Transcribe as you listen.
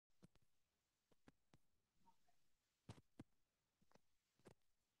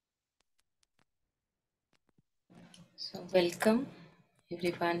So, welcome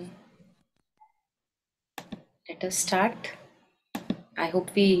everyone. Let us start. I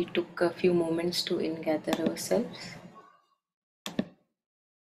hope we took a few moments to ingather ourselves.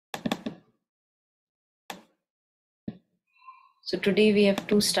 So, today we have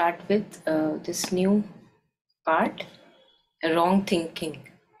to start with this new part, wrong thinking.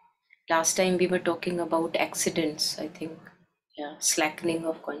 Last time we were talking about accidents, I think. Yeah, slackening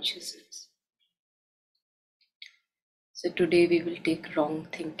of consciousness. So, today we will take wrong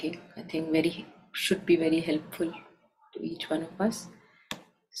thinking. I think should be very helpful to each one of us.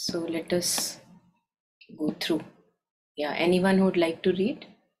 So, let us go through. Yeah, anyone who would like to read?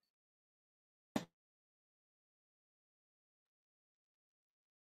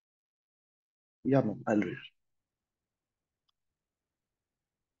 Yeah, ma'am, I'll read.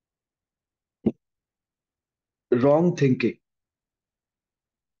 Wrong thinking,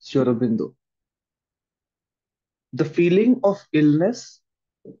 Sri Aurobindo. The feeling of illness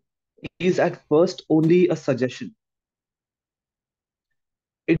is at first only a suggestion.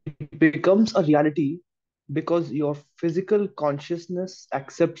 It becomes a reality because your physical consciousness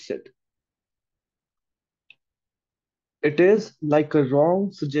accepts it. It is like a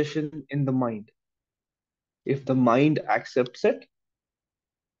wrong suggestion in the mind. If the mind accepts it,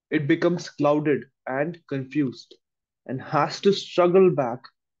 it becomes clouded and confused and has to struggle back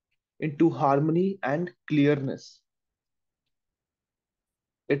into harmony and clearness.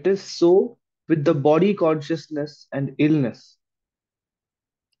 It is so with the body consciousness and illness.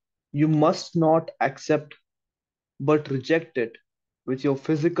 You must not accept but reject it with your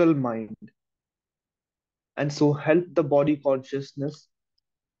physical mind, and so help the body consciousness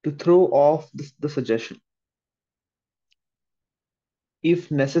to throw off the suggestion.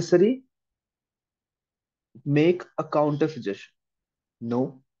 If necessary, make a counter suggestion.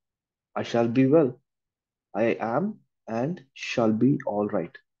 No, I shall be well. I am and shall be all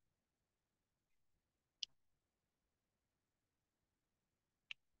right.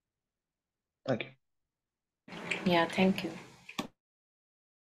 Thank you. Yeah, thank you.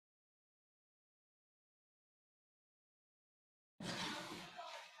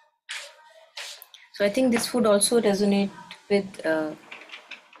 So I think this would also resonate with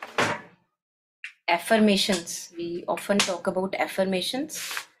affirmations. We often talk about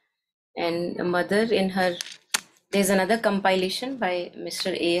affirmations, and Mother there's another compilation by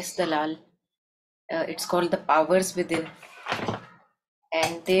Mr. A.S. Dalal. It's called The Powers Within,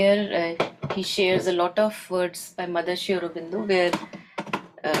 and there he shares a lot of words by Mother Sri Aurobindo where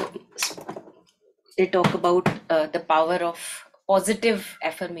uh, they talk about the power of positive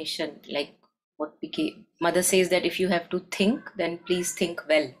affirmation, like Mother says that if you have to think, then please think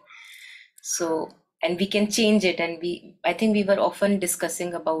well. So, and we can change it, and I think we were often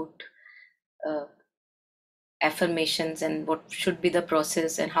discussing about uh, affirmations and what should be the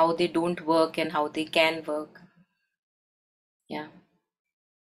process and how they don't work and how they can work. Yeah.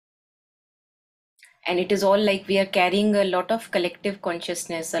 And it is all like we are carrying a lot of collective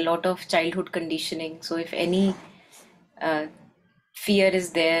consciousness, a lot of childhood conditioning. So if any uh, fear is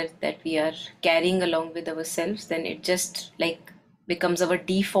there that we are carrying along with ourselves, then it just like becomes our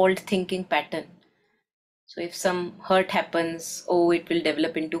default thinking pattern. So if some hurt happens, oh, it will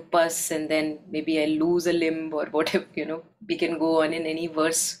develop into pus, and then maybe I'll lose a limb or whatever, we can go on in any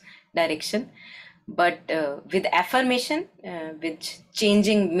worse direction. But with affirmation, with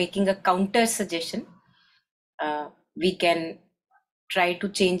changing, making a counter suggestion, we can try to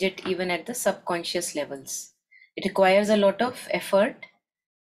change it even at the subconscious levels. It requires a lot of effort,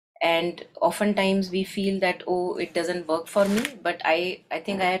 and oftentimes we feel that, oh, it doesn't work for me. But I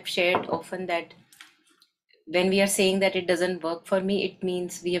think I have shared often that when we are saying that it doesn't work for me, it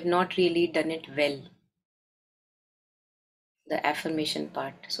means we have not really done it well, the affirmation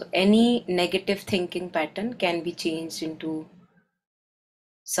part. So any negative thinking pattern can be changed into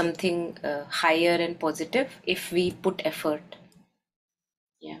something higher and positive if we put effort.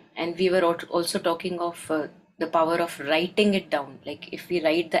 Yeah, and we were also talking of the power of writing it down. Like if we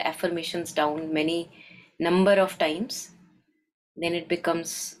write the affirmations down many number of times, then it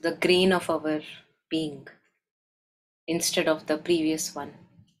becomes the grain of our being instead of the previous one.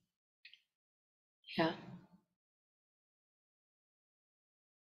 Yeah.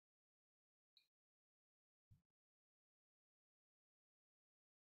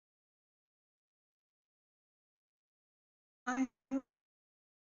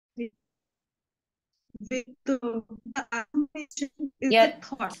 With the affirmation is Yeah, the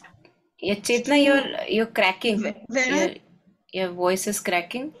thought. yeah, Chetna, So you're cracking. when I, Your voice is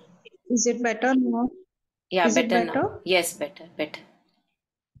cracking. is it better now? Yeah, Is it better now. better? Yes, better, better.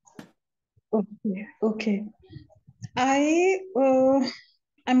 Okay. Okay. I,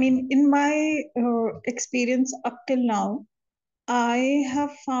 in my experience up till now, I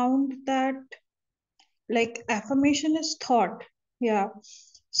have found that like affirmation is thought. Yeah.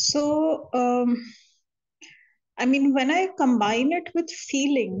 So, when I combine it with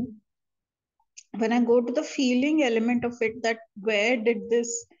feeling, when I go to the feeling element of it, that where did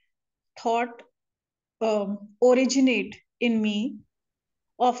this thought originate in me?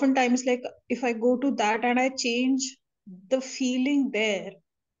 Oftentimes, like if I go to that and I change the feeling there,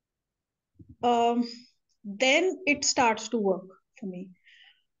 um, then it starts to work for me.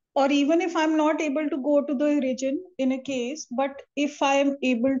 Or even if I'm not able to go to the origin in a case, but if I am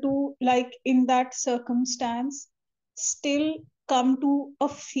able to, like in that circumstance, still come to a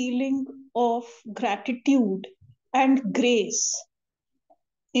feeling of gratitude and grace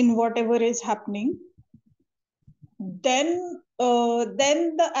in whatever is happening, then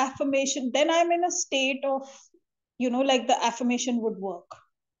the affirmation, then I'm in a state of, like the affirmation would work.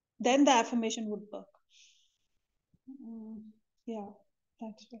 Then the affirmation would work. Mm, yeah,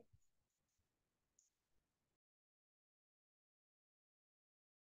 that's it.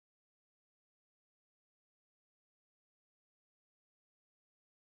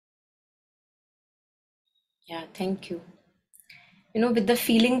 Yeah, thank you. With the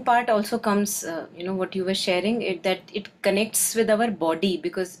feeling part also comes, what you were sharing, that it connects with our body,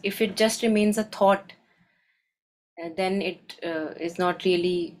 because if it just remains a thought, then it is not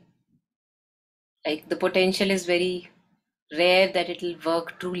really, like, the potential is very rare that it will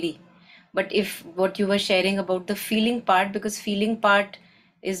work truly. But if what you were sharing about the feeling part, because feeling part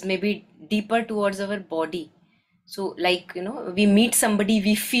is maybe deeper towards our body. So, like, we meet somebody,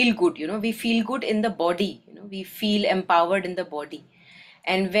 we feel good, we feel good in the body, we feel empowered in the body.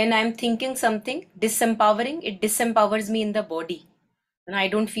 And when I'm thinking something disempowering, it disempowers me in the body, and I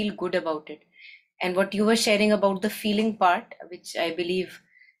don't feel good about it. And what you were sharing about the feeling part, which I believe,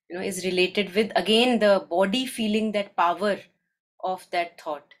 is related with, again, the body feeling that power of that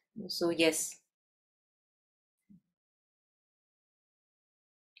thought. So yes,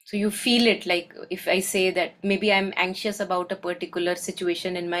 so you feel it, like if I say that maybe I'm anxious about a particular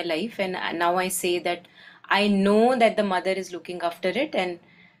situation in my life, and now I say that I know that the mother is looking after it and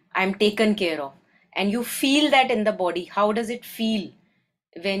I'm taken care of. And you feel that in the body. How does it feel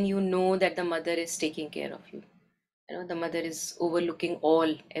when you know that the mother is taking care of you? The mother is overlooking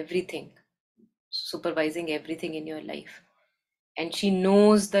all, everything, supervising everything in your life, and she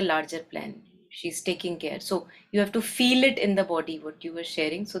knows the larger plan. She's taking care. So you have to feel it in the body, what you were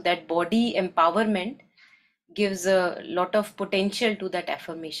sharing. So that body empowerment gives a lot of potential to that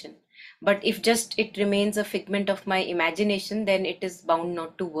affirmation. But if just it remains a figment of my imagination, then it is bound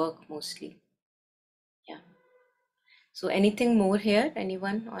not to work mostly. Yeah. So anything more here,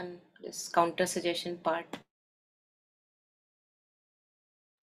 anyone, on this counter suggestion part?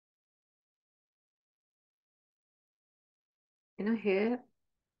 Here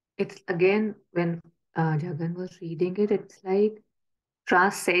it's again when Jagan was reading it, it's like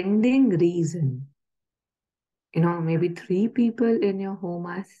transcending reason. Maybe three people in your home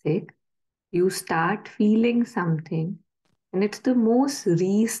are sick, you start feeling something, and it's the most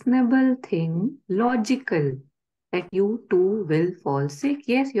reasonable thing, logical, that you too will fall sick.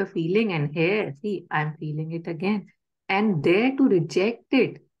 Yes, you're feeling, and here, see, I'm feeling it again. And there to reject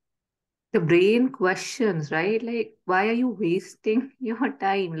it, the brain questions, right? Like, why are you wasting your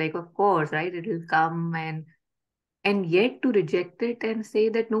time? Like, of course, right? It will come, and yet to reject it and say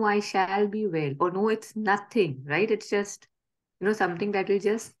that no, I shall be well, or no, it's nothing, right? It's just, something that will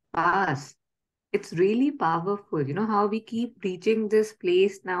just pass. It's really powerful. How we keep reaching this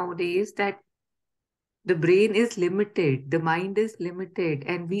place nowadays that the brain is limited, the mind is limited,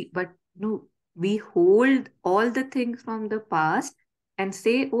 and we hold all the things from the past and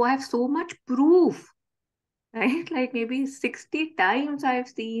say, oh, I have so much proof, right? Like maybe 60 times I've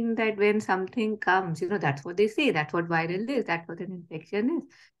seen that when something comes, that's what they say, that's what viral is, that's what an infection is.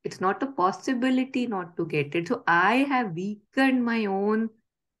 It's not a possibility not to get it. So I have weakened my own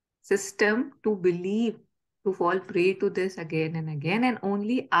system to believe, to fall prey to this again and again. And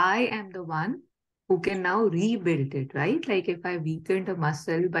only I am the one who can now rebuild it, right? Like if I weakened a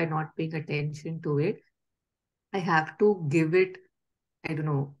muscle by not paying attention to it, I have to give it, I don't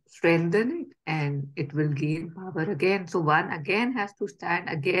know, strengthen it, and it will gain power again. So one again has to stand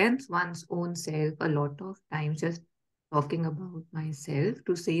against one's own self a lot of times, just talking about myself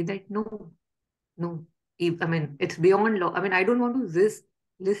to say that no, no, I mean, it's beyond law. I mean, I don't want to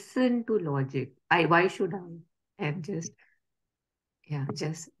listen to logic. Why should I? And just, yeah,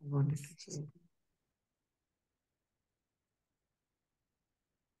 just wanted to share.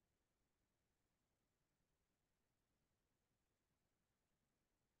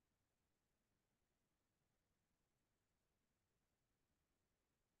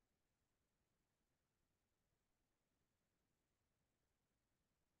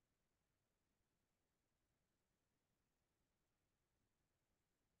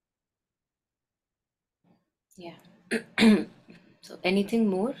 Yeah. So anything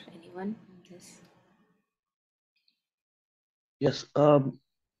more? Anyone on this? Yes,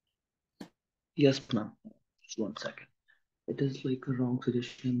 yes, ma'am. Just 1 second. It is like a wrong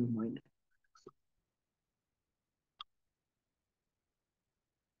suggestion in my mind.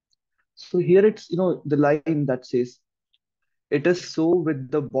 So here it's, the line that says, "It is so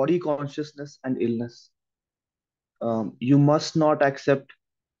with the body consciousness and illness. You must not accept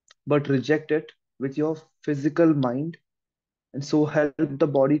but reject it with your physical mind, and so help the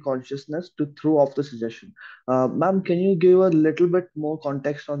body consciousness to throw off the suggestion." Ma'am, can you give a little bit more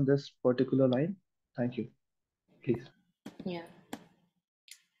context on this particular line? Thank you, please. Yeah.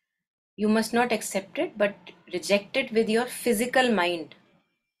 You must not accept it, but reject it with your physical mind,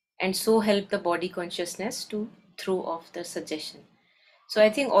 and so help the body consciousness to throw off the suggestion. So I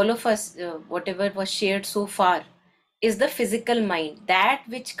think all of us, whatever was shared so far, is the physical mind, that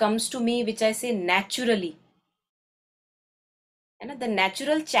which comes to me, which I say naturally. And the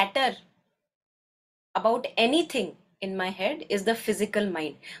natural chatter about anything in my head is the physical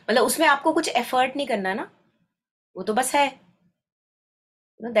mind. मतलब उसमें आपको कुछ effort नहीं करना ना, वो तो बस है.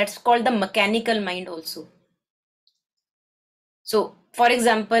 That's called the mechanical mind also. So, for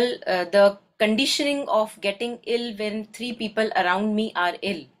example, the conditioning of getting ill when 3 people around me are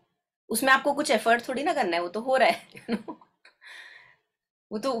ill, उसमें आपको कुछ एफर्ट थोड़ी ना करना है, वो तो हो रहा है.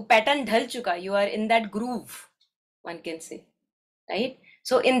 वो तो पैटर्न ढल चुका, you are in that groove, one can say, right?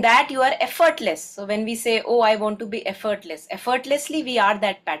 So in that you are effortless. So when we say, oh, I want to be effortless, effortlessly we are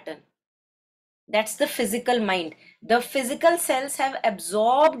that pattern. That's the physical mind. The physical cells have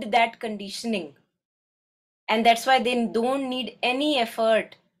absorbed that conditioning, and that's why they don't need any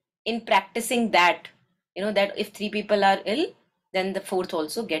effort in practicing that, that if 3 people are ill, then the fourth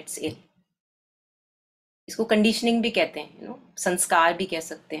also gets ill. इसको conditioning भी कहते हैं, संस्कार भी कह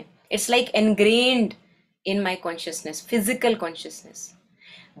सकते हैं. It's like एनग्रेन्ड in my consciousness, physical consciousness.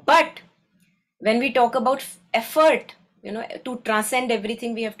 But when we talk about effort, to transcend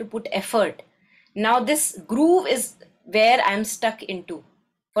everything we have to put effort. Now this groove is where I'm stuck into.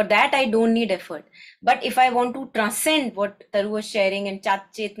 For that I don't need effort. But if I want to transcend what Taru was sharing and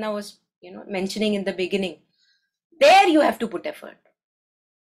Chetna was mentioning in the beginning, there you have to put effort,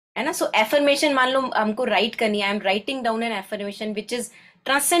 है ना? So affirmation, मान लो हमको write करनी है, I'm writing down an affirmation which is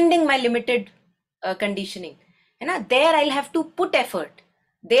transcending my limited conditioning, है ना? There I'll have to put effort.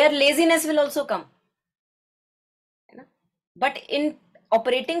 There laziness will also come, है ना? But in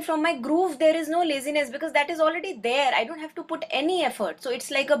operating from my groove, there is no laziness because that is already there. I don't have to put any effort. So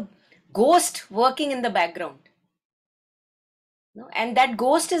it's like a ghost working in the background. And that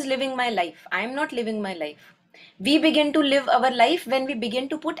ghost is living my life. I am not living my life. We begin to live our life when we begin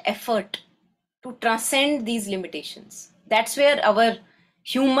to put effort to transcend these limitations. That's where our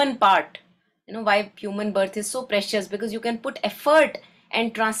human part, why human birth is so precious, because you can put effort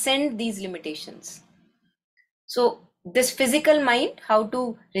and transcend these limitations. So this physical mind, how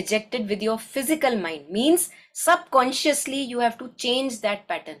to reject it with your physical mind, means subconsciously you have to change that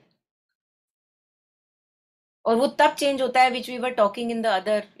pattern. और वो तब change होता है, which we were talking in the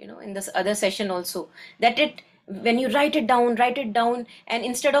other, in this other session also, that when you write it down, and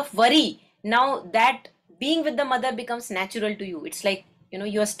instead of worry, now that being with the mother becomes natural to you. It's like,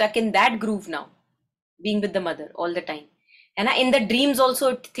 you are stuck in that groove now, being with the mother all the time. And in the dreams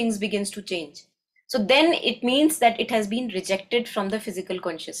also things begins to change. So then it means that it has been rejected from the physical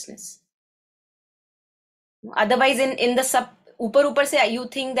consciousness. Otherwise in the sub ऊपर से you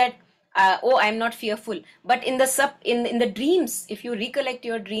think that oh, I'm not fearful, but in the dreams, if you recollect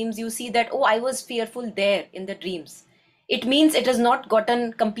your dreams, you see that, oh, I was fearful there in the dreams. It means it has not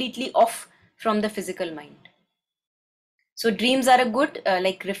gotten completely off from the physical mind. So dreams are a good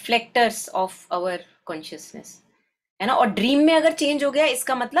like reflectors of our consciousness, है ना? और dream में अगर change हो गया,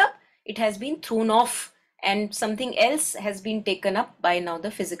 इसका मतलब it has been thrown off and something else has been taken up by now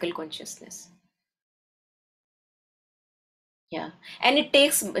the physical consciousness. Yeah, and it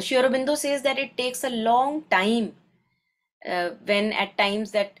takes, Sri Aurobindo says that it takes a long time, when at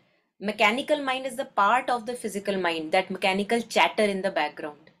times that mechanical mind is the part of the physical mind, that mechanical chatter in the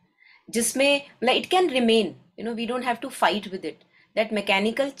background. Jisme, like, it can remain, we don't have to fight with it. That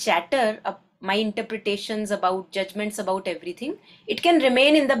mechanical chatter, my interpretations about judgments about everything, it can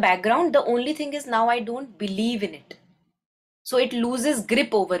remain in the background. The only thing is now I don't believe in it. So it loses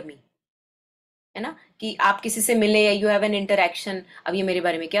grip over me. है ना? कि आप किसी से मिले या you have an interaction, अब ये मेरे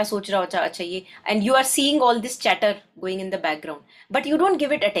बारे में क्या सोच रहा हो, अच्छा ये, and you are seeing all this chatter going in the background, but you don't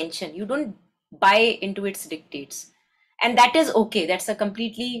give it attention, you don't buy into its dictates, and that is okay. That's a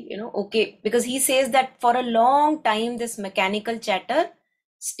completely okay, because he says that for a long time this mechanical chatter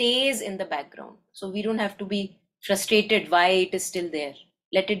stays in the background. So we don't have to be frustrated why it is still there.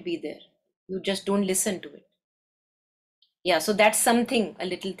 Let it be there. You just don't listen to it. Yeah, so that's something, a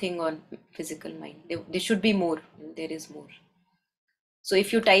little thing on physical mind. There should be more. There is more. So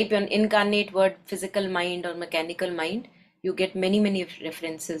if you type an incarnate word physical mind or mechanical mind, you get many, many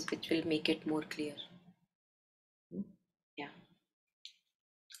references which will make it more clear. Yeah.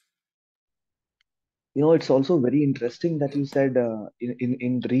 It's also very interesting that you said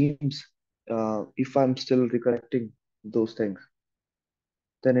in dreams, if I'm still recollecting those things,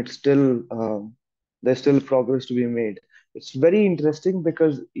 then it's still there's still progress to be made. It's very interesting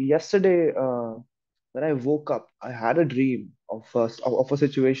because yesterday when I woke up, I had a dream of a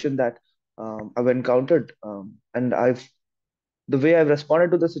situation that I've encountered, and the way I've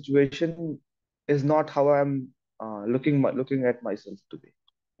responded to the situation is not how I'm looking at myself to be,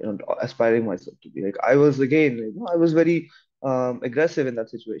 aspiring myself to be. Like I was again, I was very aggressive in that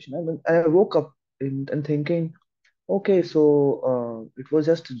situation, and then I woke up and thinking, okay, so it was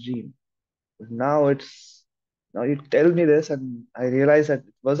just a dream. But now you tell me this, and I realize that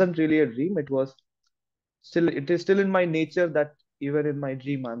it wasn't really a dream. It is still in my nature that even in my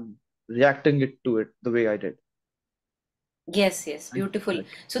dream, I'm reacting it to it the way I did. Yes, yes, Right. beautiful. Correct.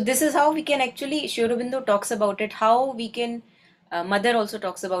 So this is how we can actually, Sri Aurobindo talks about it, how we can, Mother also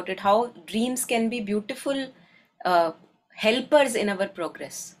talks about it, how dreams can be beautiful uh, helpers in our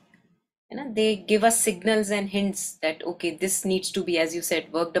progress. They give us signals and hints that, okay, this needs to be, as you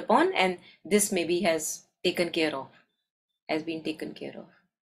said, worked upon, and this maybe has been taken care of.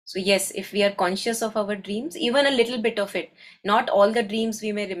 So yes, if we are conscious of our dreams, even a little bit of it, not all the dreams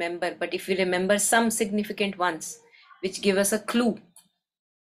we may remember, but if we remember some significant ones, which give us a clue,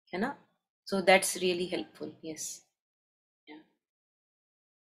 so that's really helpful. Yes. Yeah.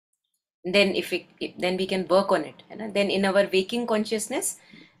 Then then we can work on it, then in our waking consciousness,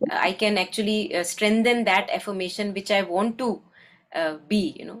 I can actually strengthen that affirmation which I want to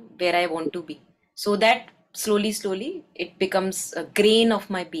be, where I want to be, so that slowly it becomes a grain of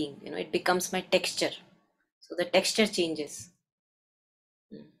my being, it becomes my texture, so the texture changes.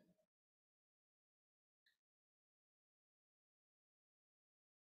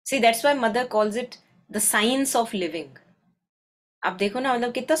 See, that's why Mother calls it the science of living. आप देखो ना,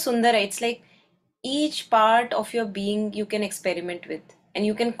 मतलब कितना सुंदर है. It's like each part of your being you can experiment with, and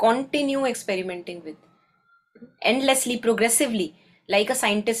you can continue experimenting with endlessly, progressively, like a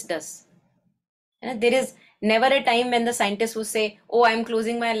scientist does. There is never a time when the scientist will say, "Oh, I'm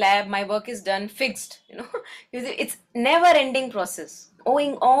closing my lab, my work is done, fixed." It's never-ending process,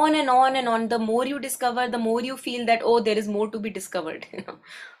 going on and on and on. The more you discover, the more you feel that, oh, there is more to be discovered.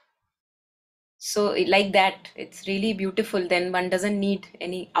 So like that, it's really beautiful. Then one doesn't need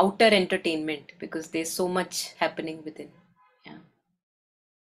any outer entertainment because there's so much happening within. Yeah.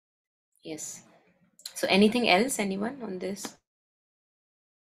 Yes. So anything else, anyone on this?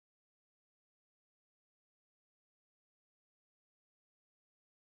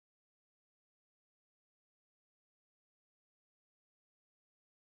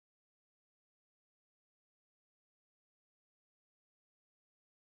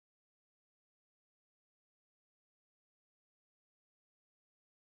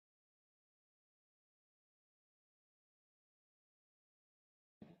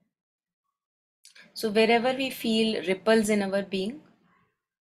 So wherever we feel ripples in our being,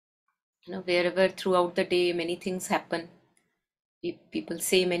 wherever throughout the day many things happen, people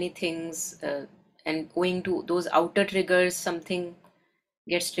say many things, and owing to those outer triggers, something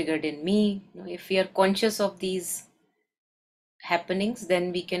gets triggered in me. If we are conscious of these happenings,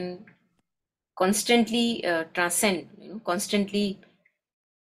 then we can constantly transcend, constantly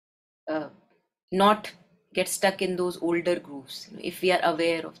uh, not get stuck in those older grooves, if we are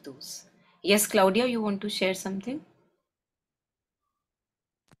aware of those. Yes, Claudia, you want to share something?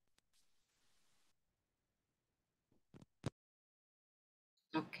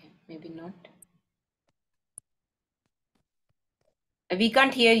 Okay, maybe not. We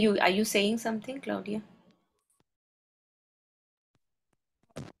can't hear you. Are you saying something, Claudia?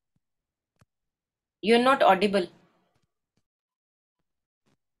 You're not audible.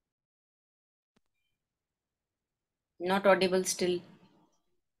 Not audible still.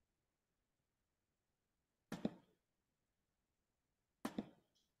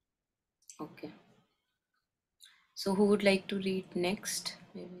 Okay. So who would like to read next?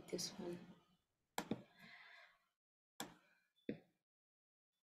 Maybe this one.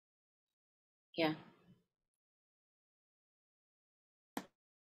 Yeah.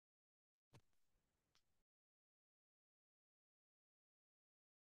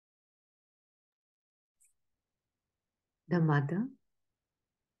 The mother.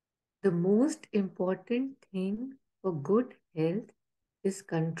 The most important thing for good health is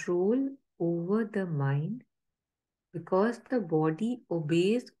control over the mind, because the body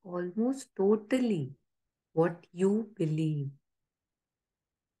obeys almost totally what you believe.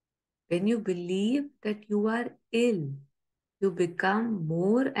 When you believe that you are ill, you become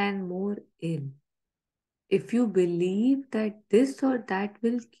more and more ill. If you believe that this or that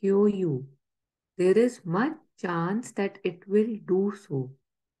will cure you, there is much chance that it will do so.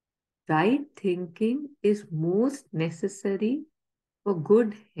 Right thinking is most necessary for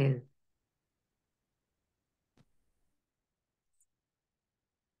good health.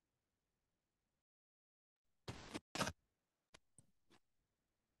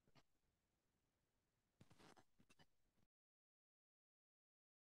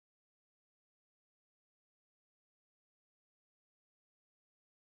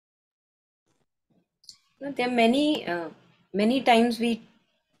 There are many times we,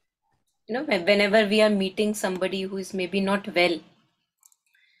 whenever we are meeting somebody who is maybe not well,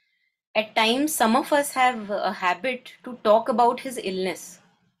 at times some of us have a habit to talk about his illness.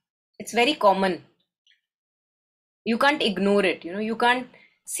 It's very common. You can't ignore it. You can't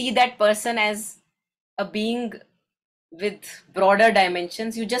see that person as a being with broader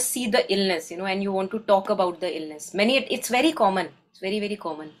dimensions. You just see the illness, and you want to talk about the illness. It's very common. It's very, very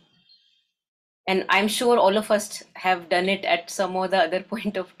common. And I'm sure all of us have done it at some or the other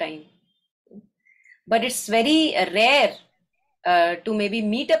point of time. But it's very rare to maybe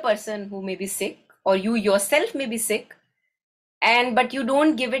meet a person who may be sick, or you yourself may be sick, but you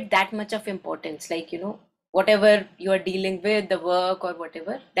don't give it that much of importance. Like, whatever you are dealing with, the work or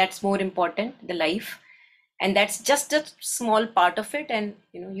whatever, that's more important, the life. And that's just a small part of it. And,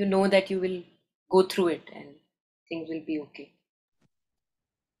 you know that you will go through it and things will be okay.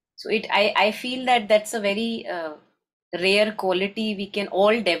 So I feel that that's a very rare quality we can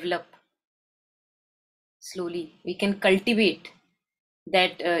all develop slowly. We can cultivate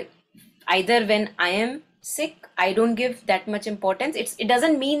that. Either when I am sick, I don't give that much importance. It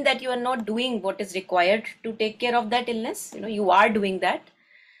doesn't mean that you are not doing what is required to take care of that illness. You are doing that,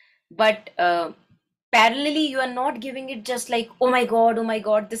 but parallelly you are not giving it just like, oh my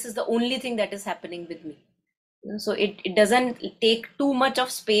god, this is the only thing that is happening with me. So it doesn't take too much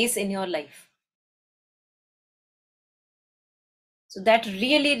of space in your life. So that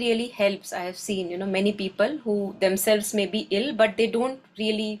really, really helps. I have seen, many people who themselves may be ill, but they don't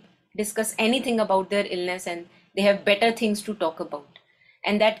really discuss anything about their illness, and they have better things to talk about.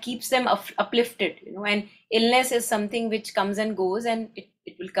 And that keeps them uplifted, and illness is something which comes and goes, and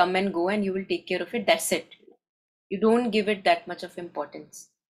it will come and go, and you will take care of it. That's it. You don't give it that much of importance.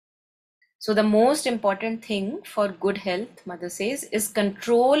 So the most important thing for good health, Mother says, is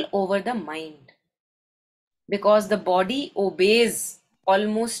control over the mind, because the body obeys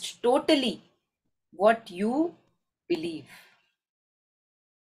almost totally what you believe.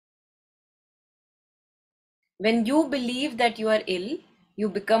 When you believe that you are ill, you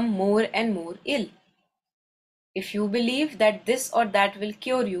become more and more ill. If you believe that this or that will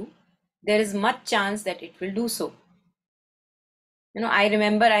cure you, there is much chance that it will do so. I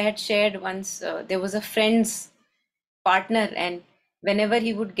remember I had shared once, there was a friend's partner, and whenever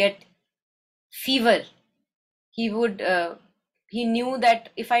he would get fever, he knew that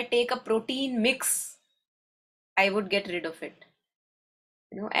if I take a protein mix, I would get rid of it.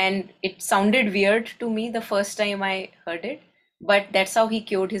 And it sounded weird to me the first time I heard it, but that's how he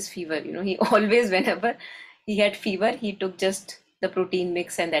cured his fever. He always, whenever he had fever, he took just the protein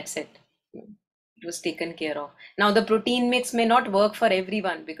mix, and that's it. It was taken care of. Now the protein mix may not work for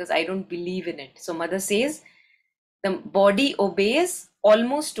everyone, because I don't believe in it. So Mother says the body obeys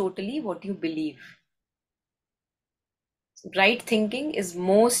almost totally what you believe. Right thinking is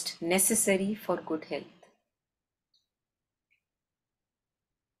most necessary for good health.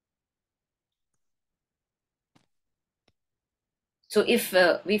 So if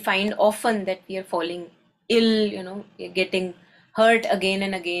we find often that we are falling ill, we're getting hurt again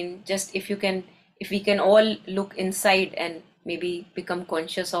and again, just if we can all look inside and maybe become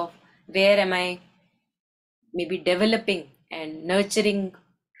conscious of where am I maybe developing and nurturing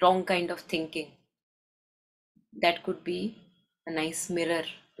wrong kind of thinking, that could be a nice mirror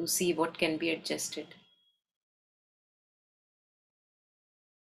to see what can be adjusted.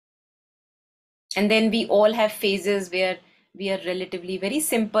 And then we all have phases where we are relatively very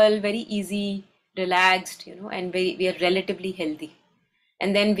simple, very easy, relaxed, and we are relatively healthy.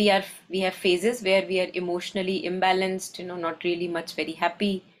 And then we have phases where we are emotionally imbalanced, not really much very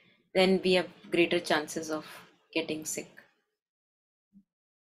happy. Then we have greater chances of getting sick.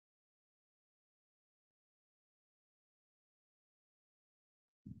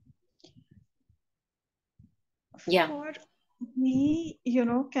 Yeah. For me,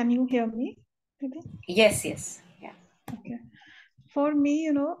 can you hear me? Didi? Yes, yes. Yeah. Okay. For me,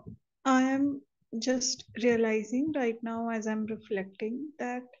 I am just realizing right now as I'm reflecting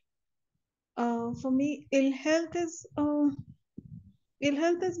that for me, ill health is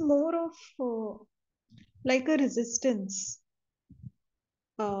more of like a resistance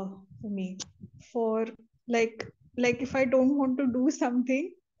for me. For like if I don't want to do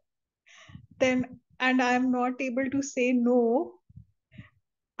something, then and I'm not able to say no,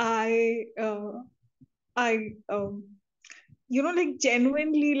 I I like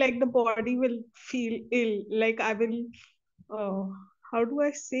genuinely, like the body will feel ill, like I will uh, how do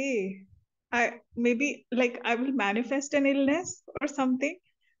I say, I maybe like I will manifest an illness or something,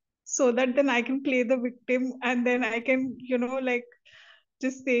 so that then I can play the victim, and then I can like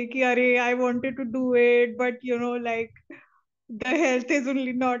just say ki, Arey, I wanted to do it, but like the health is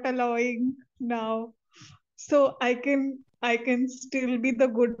only not allowing now. So I can still be the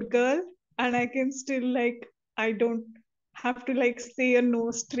good girl, and I can still like, I don't have to like say a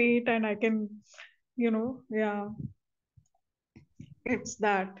no straight, and I can yeah, it's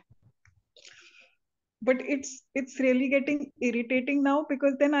that. But it's really getting irritating now,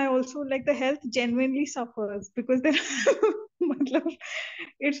 because then I also like the health genuinely suffers, because then matlab,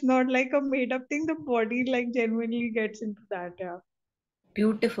 it's not like a made up thing, the body like genuinely gets into that. Yeah.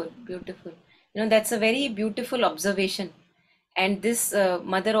 Beautiful, beautiful. That's a very beautiful observation. And this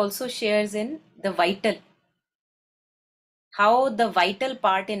mother also shares in the vital, how the vital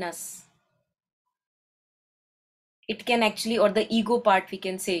part in us, it can actually, or the ego part, we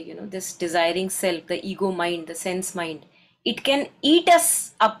can say, this desiring self, the ego mind, the sense mind, it can eat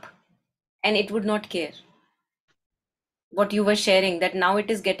us up and it would not care. What you were sharing, that now it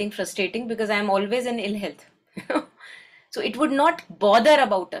is getting frustrating because I am always in ill health. So it would not bother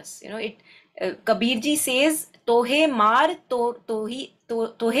about us. It Kabir ji says, tohe maar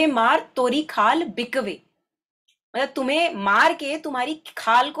tohe maar tori खाल बिकवे, मतलब तुम्हें मार के तुम्हारी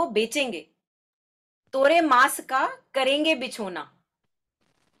खाल को बेचेंगे, तोरे मांस का करेंगे बिछोना।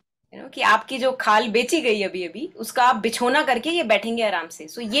 कि आपकी जो खाल बेची गई अभी अभी, उसका आप बिछोना करके ये बैठेंगे आराम से।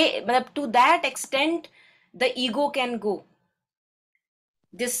 सो ये मतलब to that extent the ego can go,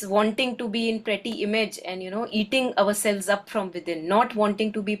 this wanting to be in pretty image and eating ourselves up from within, not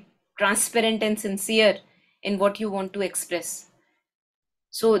wanting to be transparent and sincere in what you want to express.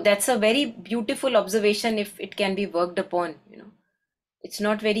 So that's a very beautiful observation if it can be worked upon. It's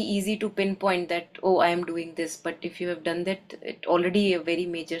not very easy to pinpoint that, oh, I am doing this, but if you have done that, it already a very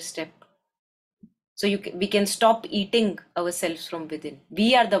major step. So we can stop eating ourselves from within.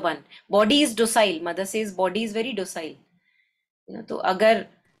 We are the one. Body is docile. Mother says body is very docile. तो अगर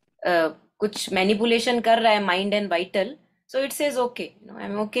कुछ manipulation कर रहा है mind and vital, so it says okay, I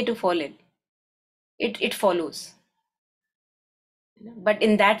am okay to follow it follows. But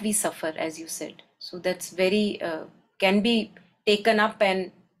in that we suffer, as you said. So that's very can be taken up,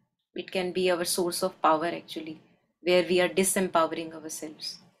 and it can be our source of power actually, where we are disempowering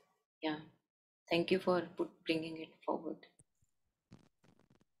ourselves. Yeah, thank you for bringing it forward.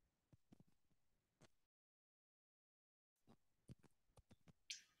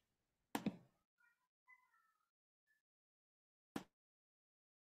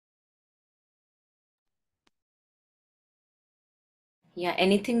 Yeah,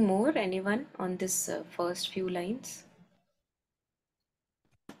 anything more, anyone, on this first few lines?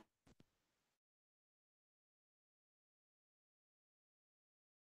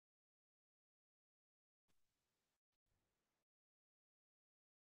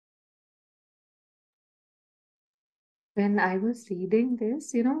 When I was reading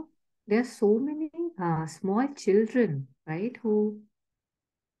this, there are so many small children, right, who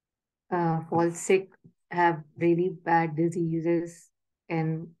fall sick, have really bad diseases,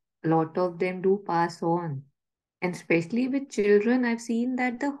 and a lot of them do pass on. And especially with children, I've seen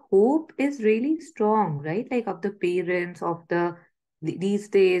that the hope is really strong, right? Like of the parents, of these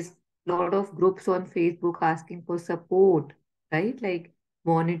days, a lot of groups on Facebook asking for support, right? Like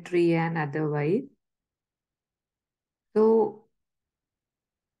monetary and otherwise. So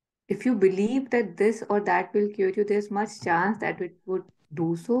if you believe that this or that will cure you, there's much chance that it would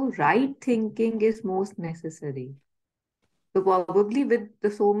do so. Right thinking is most necessary. So probably with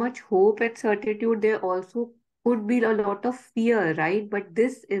so much hope and certitude, there also could be a lot of fear, right? But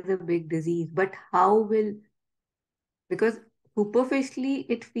this is a big disease. But how will, because superficially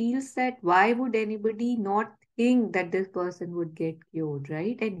it feels that why would anybody not think that this person would get cured,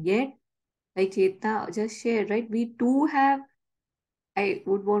 right? And yet, like Chetna just shared, right? We too have, I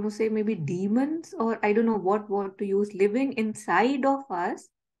would want to say maybe demons, or I don't know what word to use, living inside of us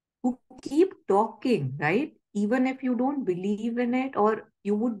who keep talking, right? even if you don't believe in it or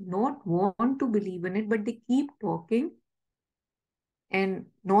you would not want to believe in it, but they keep talking and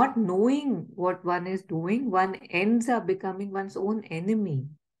not knowing what one is doing, one ends up becoming one's own enemy,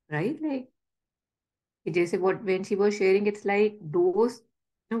 right? Like, just what when she was sharing, it's like those,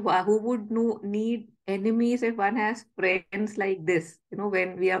 who would need enemies if one has friends like this?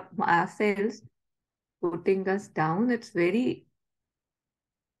 When we are ourselves putting us down, it's very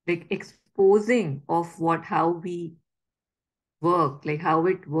like exposing of how we work, like how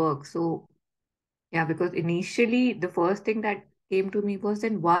it works. So yeah, because initially the first thing that came to me was,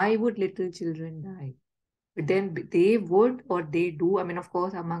 then why would little children die? But then they would, or they do, I mean, of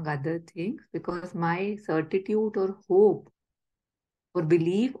course, among other things, because my certitude or hope or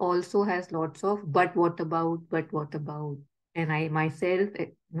belief also has lots of but what about, and I myself,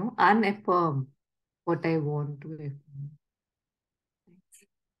 unaffirm what I want to affirm.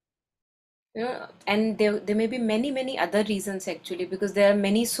 And there may be many other reasons actually, because there are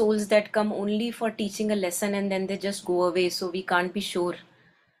many souls that come only for teaching a lesson and then they just go away, so we can't be sure.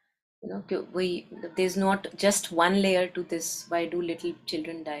 There's not just one layer to this. Why do little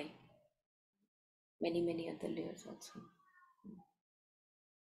children die? Many other layers also.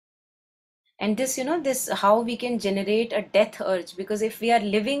 And this how we can generate a death urge, because if we are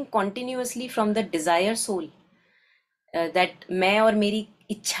living continuously from the desire soul, that मैं और मेरी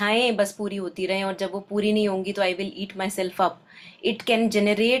इच्छाएं बस पूरी होती रहें, और जब वो पूरी नहीं होंगी तो I will eat myself up, it can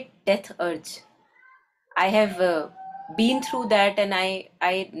generate death urge. I have been through that, and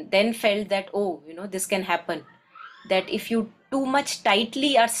I then felt that, oh, this can happen. That if you too much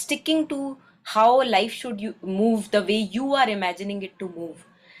tightly are sticking to how life should move the way you are imagining it to move,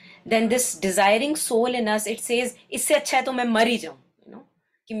 then this desiring soul in us, it says, इससे अच्छा है तो मैं मर ही जाऊं,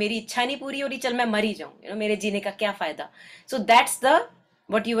 कि मेरी इच्छा नहीं पूरी हो रही, चल मैं मर ही जाऊं, मेरे जीने का क्या फायदा. So that's the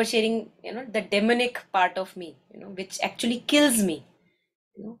what you were sharing, the demonic part of me, which actually kills me,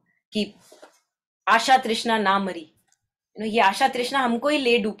 कि आशा तृष्णा ना मरी, ये आशा तृष्णा हमको ही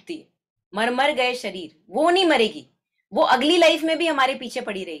ले डूबती है. मर गए शरीर, वो नहीं मरेगी, वो अगली लाइफ में भी हमारे पीछे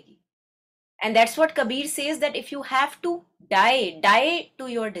पड़ी रहेगी. And that's what Kabir says, that if you have to die to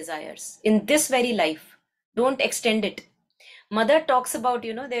your desires in this very life, don't extend it. Mother talks about,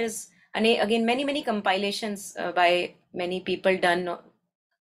 there's again many compilations by many people done,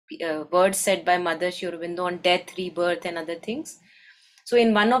 words said by Mother Sri Aurobindo on death, rebirth and other things. So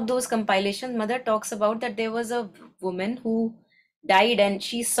in one of those compilations, Mother talks about that there was a woman who died and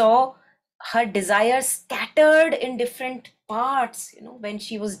she saw her desires scattered in different parts, when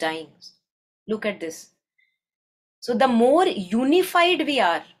she was dying. Look at this. So the more unified we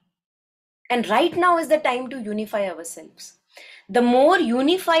are, and right now is the time to unify ourselves. The more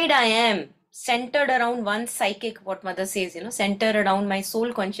unified I am, centered around one psychic, what Mother says, centered around my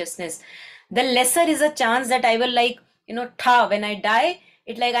soul consciousness, the lesser is a chance that I will when I die,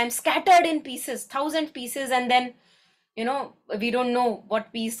 it like I'm scattered in pieces, 1,000 pieces, and then, we don't know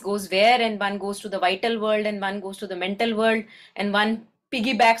what piece goes where, and one goes to the vital world and one goes to the mental world, and one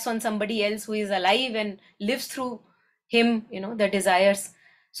piggybacks on somebody else who is alive and lives through him, the desires.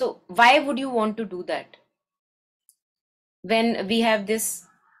 So why would you want to do that when we have this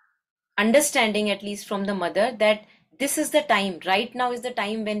understanding, at least from the Mother, that this is the time, right now is the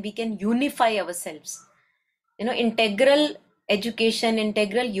time when we can unify ourselves. Integral education,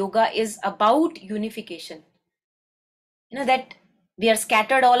 integral yoga is about unification. That we are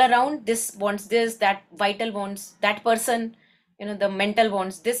scattered all around. This wants this, that vital wants that person, the mental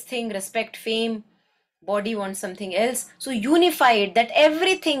wants this thing, respect, fame, body wants something else. So unified, that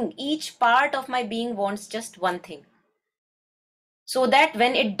everything, each part of my being wants just one thing, so that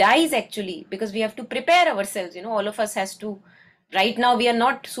when it dies, actually, because we have to prepare ourselves, all of us has to, right now we are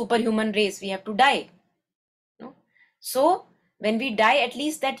not superhuman race, we have to die. So when we die, at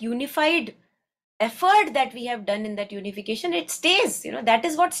least that unified effort that we have done in that unification, it stays. That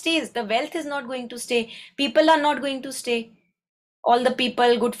is what stays. The wealth is not going to stay, people are not going to stay, all the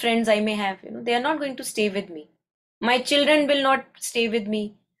people, good friends I may have, they are not going to stay with me, my children will not stay with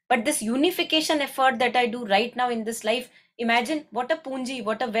me. But this unification effort that I do right now in this life, imagine what a punji,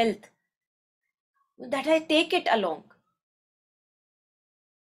 what a wealth, that I take it along.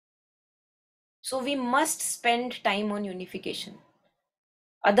 So we must spend time on unification.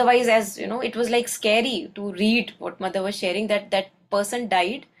 Otherwise, as it was like scary to read what Mother was sharing, that that person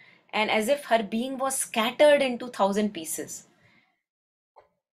died and as if her being was scattered into 1,000 pieces.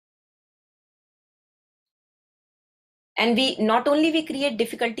 And we not only we create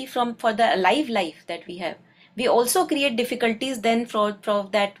difficulty for the alive life that we have, we also create difficulties then for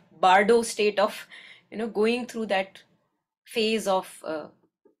that bardo state of going through that phase of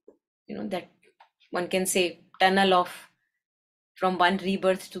that one can say, tunnel of from one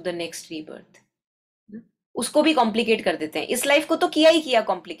rebirth to the next rebirth. उसको भी complicate कर देते हैं. इस life को तो किया ही किया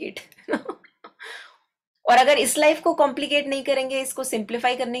कॉम्प्लिकेट. और अगर इस लाइफ को कॉम्प्लिकेट नहीं करेंगे, इसको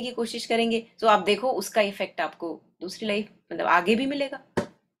सिंप्लीफाई करने की कोशिश करेंगे, तो आप देखो उसका इफेक्ट आपको दूसरी लाइफ मतलब आगे भी मिलेगा.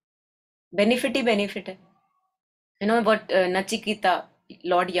 बेनिफिट ही बेनिफिट है. What Nachiketa,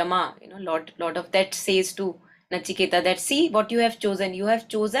 Lord Yama, Lord of that says to Nachiketa that see what you have chosen. You have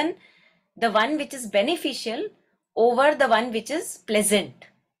chosen the one which is beneficial over the one which is pleasant.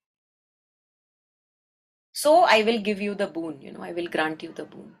 So I will give you the boon, I will grant you the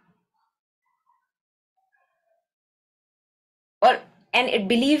boon. And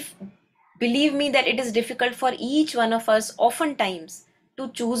believe me that it is difficult for each one of us oftentimes to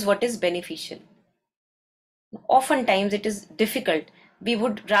choose what is beneficial. Oftentimes it is difficult. We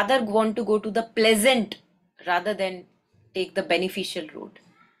would rather want to go to the pleasant rather than take the beneficial road.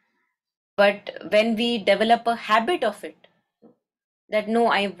 But when we develop a habit of it, that no,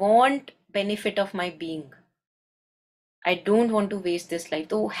 I want benefit of my being, I don't want to waste this life,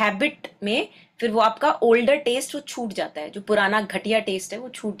 तो habit में फिर वो आपका older taste वो छूट जाता है, जो पुराना घटिया taste है वो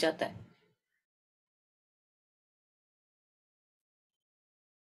छूट जाता है.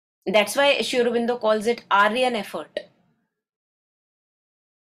 That's why Sri Aurobindo calls it Aryan effort.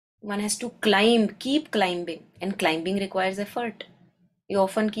 One has to climb, keep climbing, and climbing requires effort. You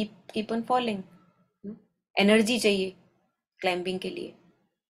often keep on falling. Energy चाहिए climbing के लिए.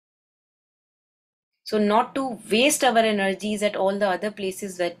 So not to waste our energies at all the other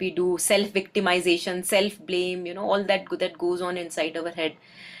places that we do, self-victimization, self-blame, all that that goes on inside our head.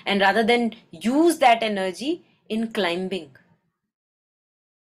 And rather than use that energy in climbing.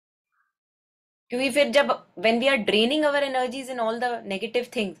 क्योंकि फिर जब when we are draining our energies in all the negative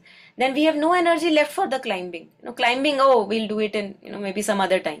things, then we have no energy left for the climbing. Climbing, oh, we'll do it in maybe some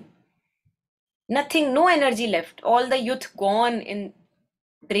other time. Nothing, no energy left. All the youth gone in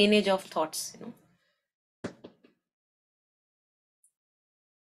drainage of thoughts.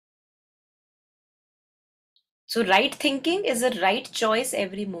 So right thinking is a right choice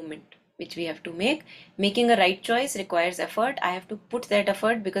every moment, which we have to make. Making a right choice requires effort. I have to put that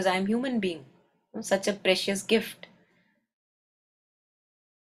effort because I am human being. Such a precious gift.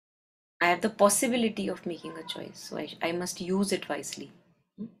 I have the possibility of making a choice, so I must use it wisely.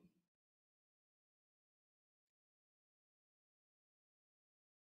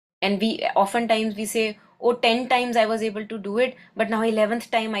 And we oftentimes we say, oh, 10 times I was able to do it, but now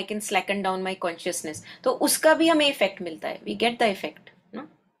 11th time I can slacken down my consciousness. तो उसका भी हमें effect मिलता है. We get the effect. No?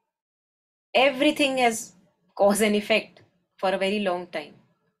 Everything has cause and effect for a very long time.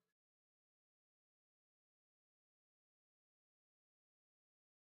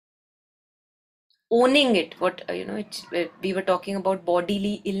 Owning it, we were talking about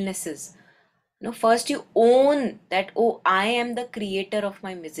bodily illnesses. First you own that, oh, I am the creator of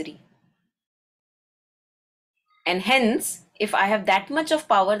my misery. And hence, if I have that much of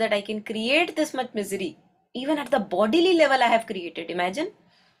power that I can create this much misery, even at the bodily level I have created, imagine,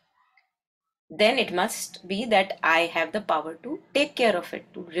 then it must be that I have the power to take care of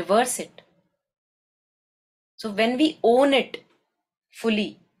it, to reverse it. So when we own it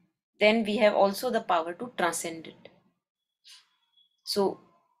fully, then we have also the power to transcend it. So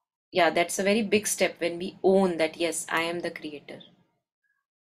yeah, that's a very big step when we own that, yes, I am the creator.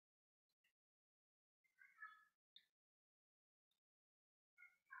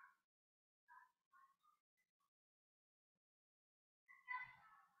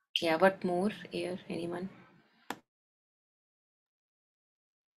 Yeah, what more here, anyone?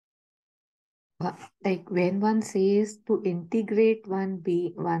 Like when one says to integrate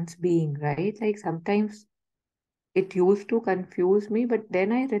one's being, right? Like sometimes it used to confuse me, but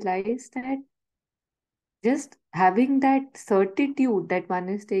then I realized that just having that certitude that one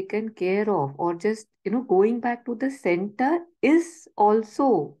is taken care of, or just going back to the center, is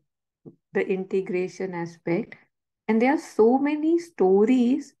also the integration aspect. And there are so many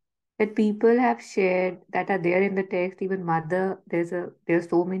stories that people have shared that are there in the text. Even Mother, there's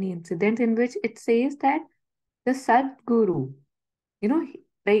so many incidents in which it says that the Sadguru,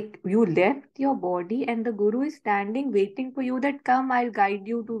 like you left your body and the Guru is standing waiting for you, that come, I'll guide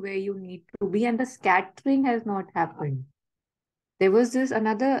you to where you need to be, and the scattering has not happened. There was this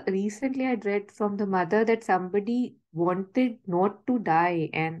another recently I read from the Mother that somebody wanted not to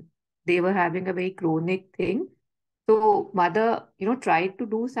die and they were having a very chronic thing. So Mother, tried to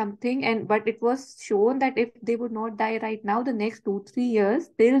do something, and but it was shown that if they would not die right now, the next 2-3 years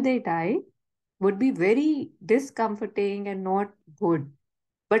till they die would be very discomforting and not good.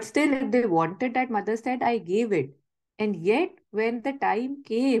 But still, if they wanted that, Mother said, I gave it. And yet, when the time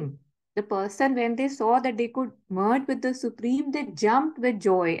came, the person, when they saw that they could merge with the Supreme, they jumped with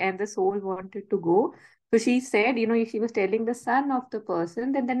joy and the soul wanted to go. So she said, she was telling the son of the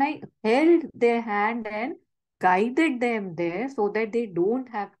person that then I held their hand and guided them there so that they don't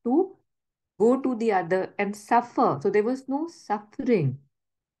have to go to the other and suffer. So there was no suffering.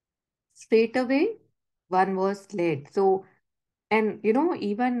 Straight away, one was led. So, and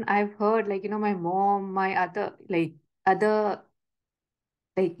even I've heard, like, my mom, my other like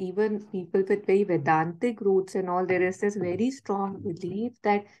even people with very Vedantic roots and all, there is this very strong belief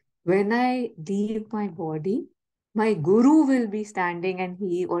that when I leave my body, my guru will be standing and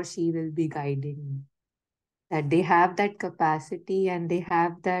he or she will be guiding me. That they have that capacity and they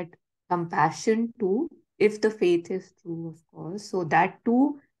have that compassion too, if the faith is true, of course. So that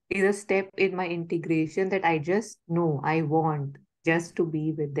too is a step in my integration, that I just know I want just to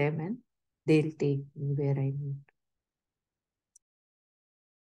be with them and they'll take me where I need.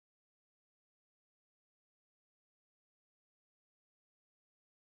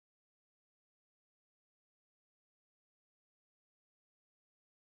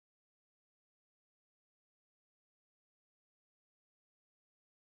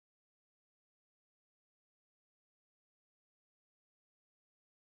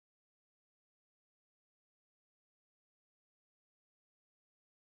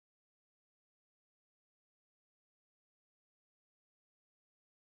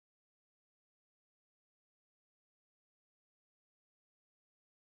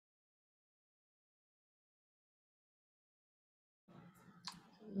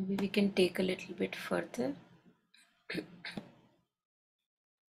 Maybe we can take a little bit further.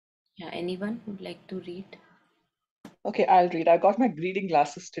 Yeah, anyone would like to read? Okay, I'll read. I got my reading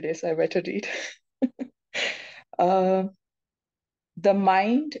glasses today, so I better read. Uh, the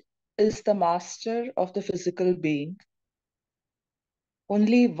mind is the master of the physical being.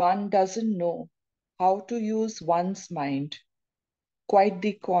 Only one doesn't know how to use one's mind. Quite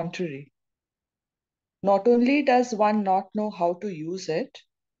the contrary. Not only does one not know how to use it,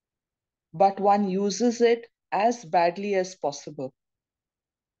 but one uses it as badly as possible.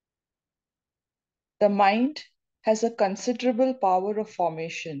 The mind has a considerable power of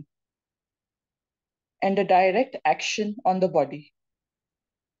formation and a direct action on the body.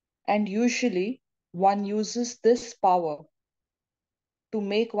 And usually, one uses this power to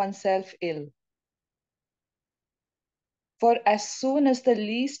make oneself ill. For as soon as the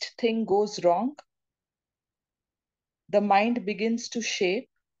least thing goes wrong, the mind begins to shape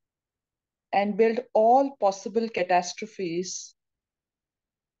and build all possible catastrophes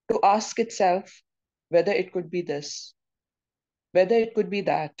to ask itself whether it could be this, whether it could be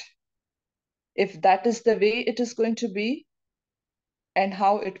that, if that is the way it is going to be, and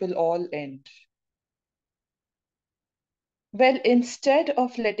how it will all end. Well, instead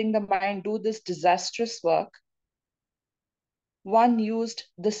of letting the mind do this disastrous work, one used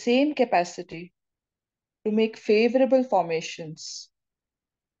the same capacity to make favorable formations.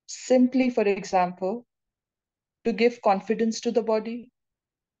 Simply, for example, to give confidence to the body,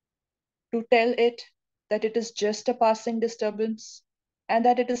 to tell it that it is just a passing disturbance and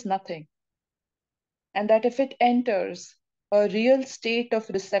that it is nothing, and that if it enters a real state of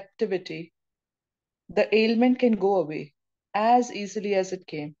receptivity, the ailment can go away as easily as it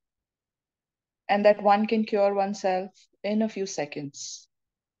came, and that one can cure oneself in a few seconds.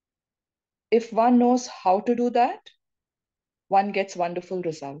 If one knows how to do that, one gets wonderful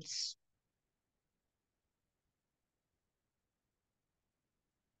results.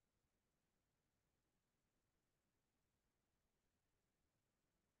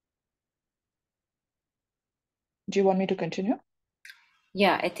 Do you want me to continue?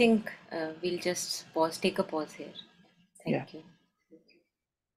 Yeah, I think we'll just take a pause here. Thank you.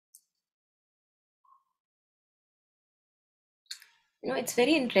 It's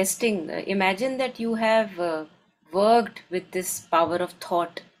very interesting. Imagine that you have worked with this power of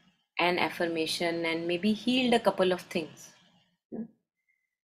thought and affirmation and maybe healed a couple of things.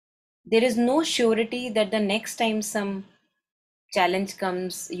 There is no surety that the next time some challenge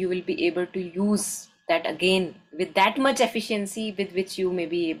comes, you will be able to use that again with that much efficiency with which you may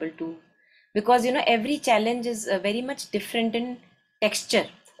be able to. Because, every challenge is very much different in texture.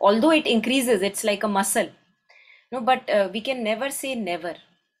 Although it increases, it's like a muscle. No, but we can never say never.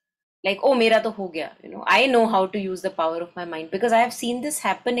 Like, oh, mera to ho gaya. I know how to use the power of my mind, because I have seen this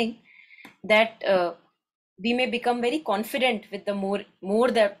happening, that we may become very confident with the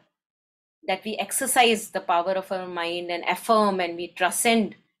more that we exercise the power of our mind and affirm and we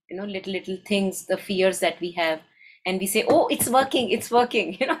transcend, little things, the fears that we have, and we say, oh, it's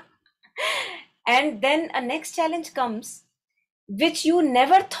working. And then a next challenge comes. which you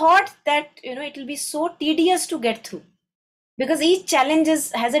never thought that, it will be so tedious to get through, because each challenge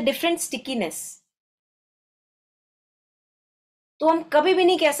has a different stickiness. तो हम कभी भी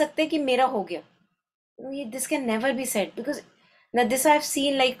नहीं कह सकते कि मेरा हो गया. This can never be said, because now this I've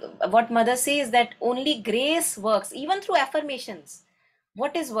seen, like what mother says, that only grace works, even through affirmations.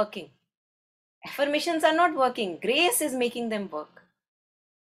 What is working? Affirmations are not working. Grace is making them work.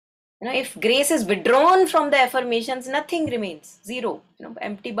 If grace is withdrawn from the affirmations, nothing remains. Zero.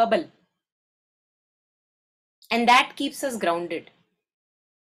 Empty bubble. And that keeps us grounded.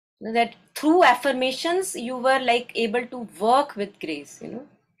 That through affirmations, you were like able to work with grace.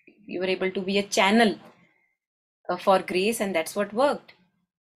 You were able to be a channel for grace, and that's what worked.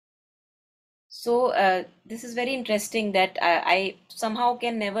 So this is very interesting that I somehow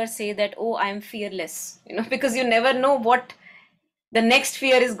can never say that, oh, I'm fearless, because you never know what the next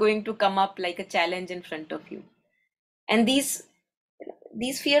fear is going to come up like a challenge in front of you. And these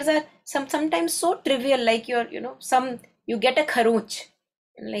fears are sometimes so trivial, like you get a kharoch,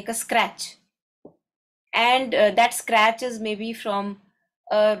 like a scratch, and that scratch is maybe from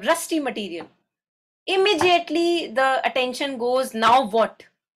a rusty material. Immediately the attention goes, now what?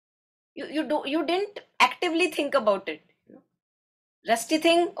 You didn't actively think about it. Rusty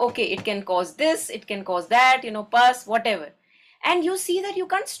thing, okay, it can cause this, it can cause that, pus, whatever. And you see that you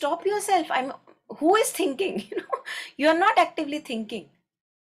can't stop yourself. Who is thinking? You are not actively thinking.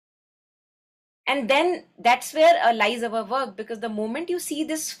 And then that's where lies our work, because the moment you see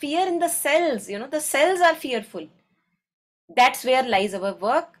this fear in the cells, the cells are fearful. That's where lies our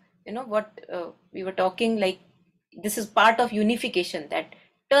work. What we were talking, like this is part of unification, that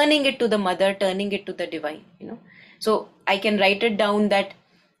turning it to the mother, turning it to the divine. So I can write it down that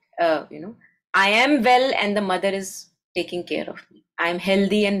I am well and the mother is taking care of me. I am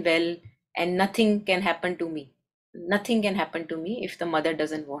healthy and well, and nothing can happen to me. Nothing can happen to me if the mother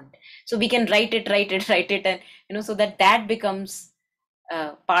doesn't want. So we can write it, and so that becomes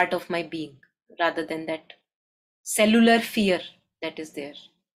part of my being, rather than that cellular fear that is there.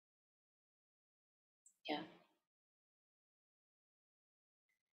 Yeah.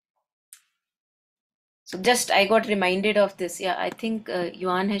 So just I got reminded of this. Yeah, I think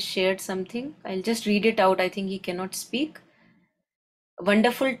Yuan has shared something. I'll just read it out. I think he cannot speak.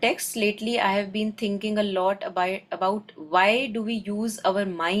 Wonderful text. Lately, I have been thinking a lot about why do we use our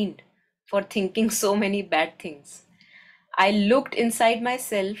mind for thinking so many bad things. I looked inside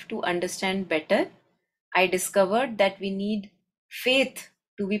myself to understand better. I discovered that we need faith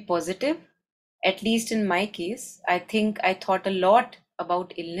to be positive. At least in my case, I think I thought a lot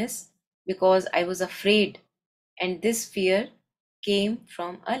about illness because I was afraid, and this fear came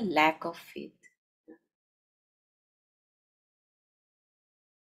from a lack of faith.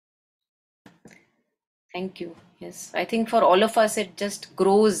 Thank you. Yes, I think for all of us, it just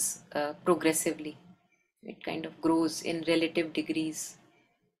grows progressively. It kind of grows in relative degrees.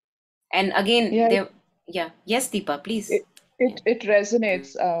 And again, Yeah, yes, Deepa, please. it it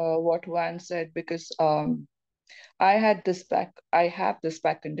resonates what Van said, because I have this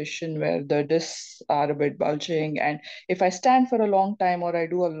back condition where the discs are a bit bulging, and if I stand for a long time or I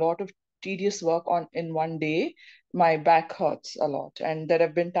do a lot of tedious work on in one day, my back hurts a lot. And there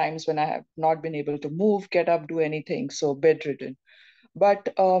have been times when I have not been able to move, get up, do anything, so bedridden.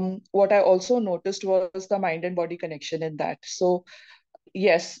 But what I also noticed was the mind and body connection in that. So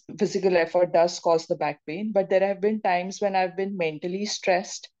yes, physical effort does cause the back pain, but there have been times when I've been mentally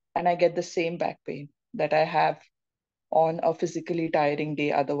stressed and I get the same back pain that I have on a physically tiring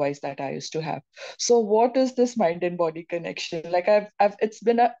day otherwise that I used to have. So what is this mind and body connection? Like I've it's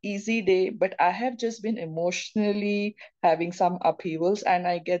been an easy day, but I have just been emotionally having some upheavals and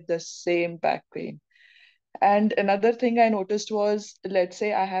I get the same back pain. And another thing I noticed was, let's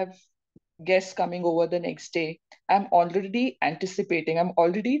say I have guests coming over the next day, I'm already anticipating, I'm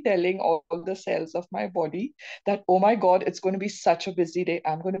already telling all the cells of my body that, oh my God, it's going to be such a busy day.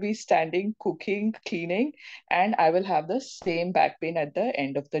 I'm going to be standing, cooking, cleaning, and I will have the same back pain at the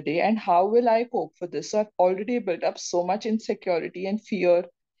end of the day. And how will I cope for this? So I've already built up so much insecurity and fear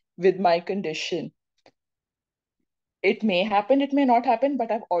with my condition. It may happen, it may not happen,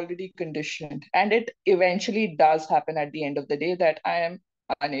 but I've already conditioned. And it eventually does happen at the end of the day that I am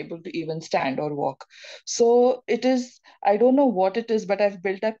unable to even stand or walk. So it is, I don't know what it is, but I've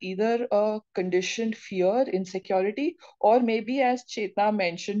built up either a conditioned fear, insecurity, or maybe, as Chetna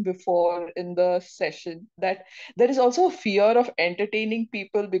mentioned before in the session, that there is also a fear of entertaining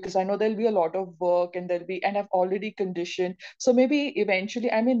people, because I know there'll be a lot of work and and I've already conditioned. So maybe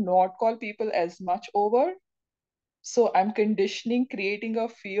eventually I may not call people as much over, So I'm conditioning, creating a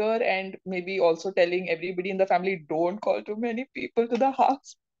fear, and maybe also telling everybody in the family, don't call too many people to the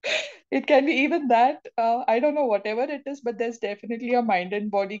house. It can be even that. I don't know, whatever it is, but there's definitely a mind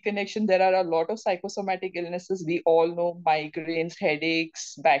and body connection. There are a lot of psychosomatic illnesses. We all know migraines,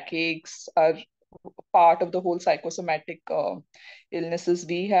 headaches, backaches are part of the whole psychosomatic illnesses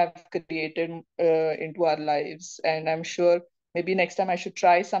we have created into our lives. And I'm sure maybe next time I should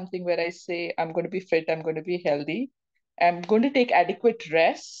try something where I say, I'm going to be fit, I'm going to be healthy, I'm going to take adequate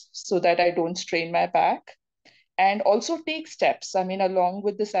rest so that I don't strain my back. And also take steps. I mean, along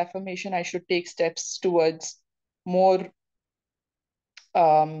with this affirmation, I should take steps towards more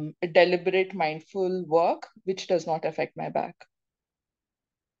deliberate, mindful work, which does not affect my back.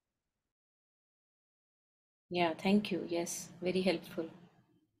 Yeah, thank you. Yes, very helpful.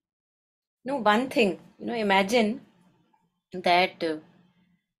 No, one thing, imagine that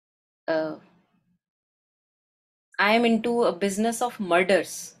I am into a business of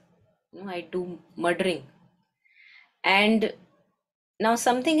murders. I do murdering. And now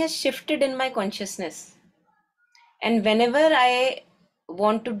something has shifted in my consciousness. And whenever I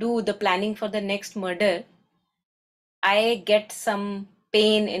want to do the planning for the next murder, I get some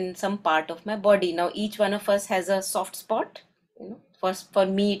pain in some part of my body. Now, each one of us has a soft spot. For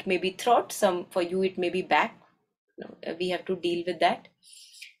me, it may be throat. For you, it may be back. We have to deal with that.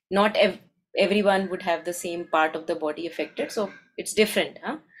 Not everyone would have the same part of the body affected, so it's different,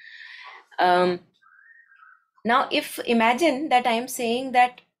 huh? Now, if imagine that I am saying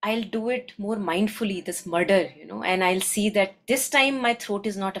that I'll do it more mindfully, this murder, and I'll see that this time my throat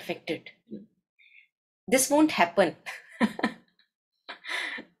is not affected. This won't happen.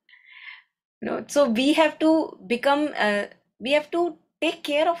 So we have to become, we have to take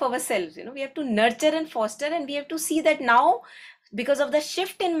care of ourselves. We have to nurture and foster, and we have to see that now, because of the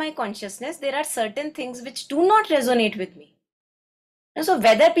shift in my consciousness, there are certain things which do not resonate with me. And so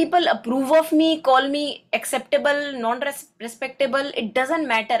whether people approve of me, call me acceptable, non-respectable, it doesn't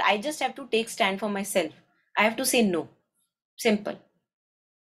matter. I just have to take stand for myself. I have to say no. Simple.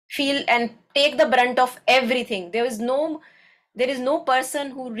 Feel and take the brunt of everything. There is no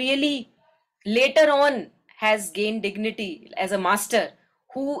person who really later on has gained dignity as a master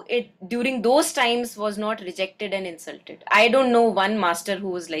who it during those times was not rejected and insulted. I don't know one master who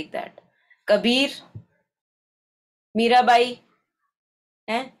was like that. Kabir, Mirabai,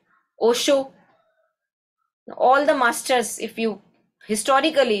 Osho, all the masters, if you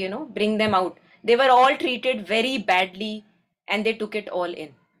historically bring them out, they were all treated very badly and they took it all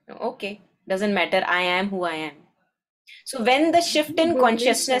in. Okay, doesn't matter, I am who I am. So when the shift in Bulle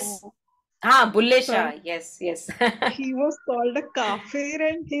consciousness, Shah. Bulle Shah, Sorry. yes. He was called a kafir,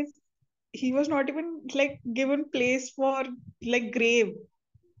 and he was not even like given place for like grave.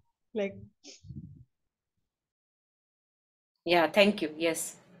 Like, Yeah, thank you.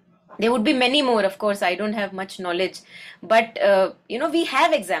 Yes, there would be many more, of course. I don't have much knowledge, but we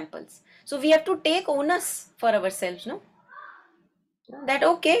have examples, so we have to take onus for ourselves, no, that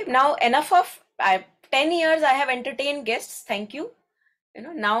okay, now enough of 10 years I have entertained guests, thank you.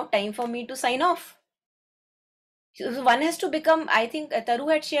 Now time for me to sign off. So one has to become, I think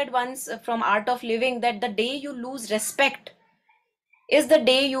Taru had shared once from Art of Living that the day you lose respect is the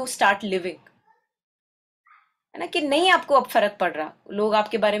day you start living. है ना, कि नहीं आपको अब फर्क पड़ रहा लोग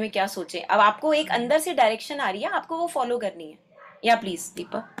आपके बारे में क्या सोचें, अब आपको एक अंदर से डायरेक्शन आ रही है, आपको वो फॉलो करनी है. या please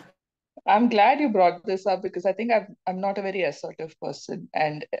Deepa. I'm glad you brought this up because I think I'm not a very assertive person,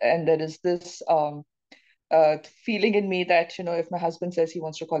 and there is this feeling in me that if my husband says he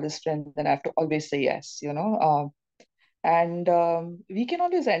wants to call his friend, then I have to always say yes. And we can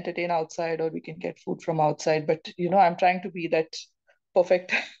always entertain outside or we can get food from outside, but I'm trying to be that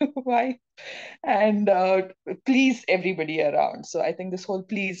perfect wife and please everybody around. So I think this whole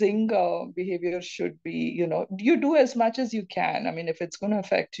pleasing behavior should be, you do as much as you can. I mean, if it's going to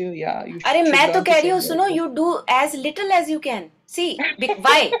affect you, yeah, you अरे should मैं तो learn to कह रही say हूँ, no सुनो, to. you do as little as you can. See,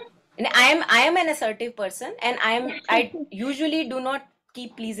 why? And I am an assertive person, and I usually do not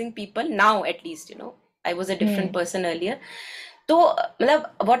keep pleasing people now, at least. I was a different Hmm. person earlier. So मतलब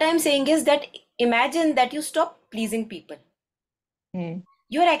what I am saying is that imagine that you stop pleasing people. Hmm.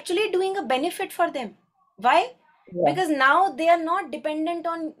 You are actually doing a benefit for them. Why? Yeah. Because now they are not dependent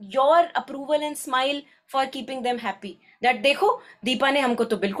on your approval and smile for keeping them happy. That देखो दीपा ने हमको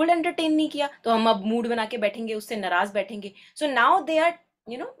तो बिल्कुल entertain नहीं किया, तो हम अब mood बना के बैठेंगे, उससे नाराज बैठेंगे. So now they are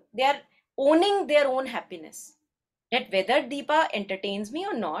owning their own happiness. That whether Deepa entertains me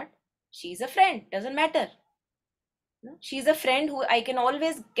or not, she's a friend, doesn't matter. She's a friend who I can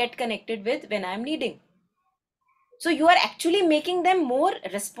always get connected with when I'm needing. So you are actually making them more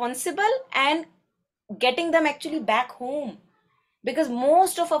responsible and getting them actually back home, because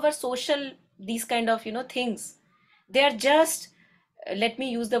most of our social, these kind of things, they are just, let me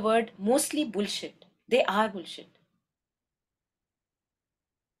use the word, mostly bullshit. They are bullshit.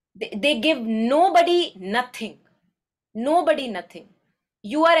 They give nobody nothing. Nobody nothing.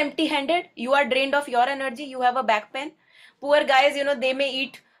 You are empty handed, you are drained of your energy, you have a back pain. Poor guys, they may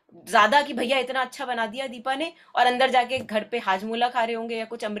eat ज्यादा कि भैया इतना अच्छा बना दिया दीपा ने, और अंदर जाके घर पे हाजमोला खा रहे होंगे या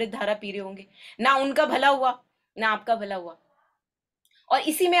कुछ अमृत धारा पी रहे होंगे। ना उनका भला हुआ, ना आपका भला हुआ। और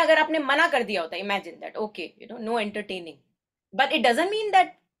इसी में अगर आपने मना कर दिया होता, imagine that, okay know entertaining, but it doesn't mean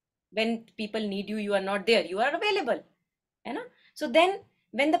that when people need you, you are not there, you are available, है ना? So then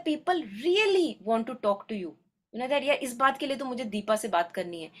when the people really want to talk to you, that यार इस बात के लिए तो मुझे दीपा से बात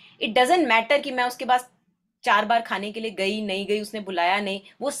करनी है, it doesn't matter कि मैं उसके पास 4 बार खाने के लिए गई नहीं गई, उसने बुलाया नहीं,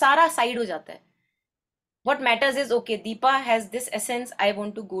 वो सारा साइड हो जाता है। what matters is, okay, Deepa has this essence, I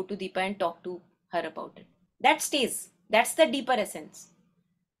want to go to Deepa and talk to her about it. That stays, that's the deeper essence.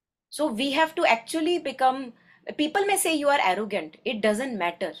 So we have to actually become, people may say you are arrogant, it doesn't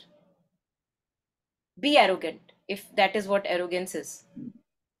matter. Be arrogant if that is what arrogance is,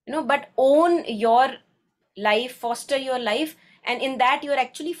 but own your life, foster your life, and in that you are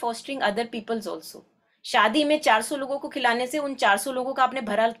actually fostering other people's also. शादी में 400 लोगों को खिलाने से उन 400 लोगों का आपने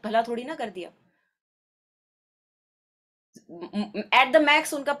भला भला थोड़ी ना कर दिया। एट द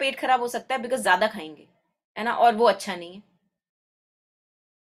मैक्स उनका पेट खराब हो सकता है बिकॉज ज्यादा खाएंगे, है ना, और वो अच्छा नहीं है।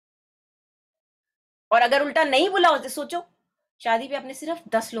 और अगर उल्टा नहीं बुलाओ, तो सोचो शादी पे आपने सिर्फ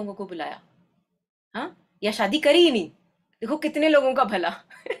 10 लोगों को बुलाया, हाँ, या शादी करी ही नहीं, देखो कितने लोगों का भला।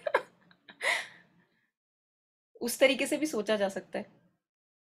 उस तरीके से भी सोचा जा सकता है।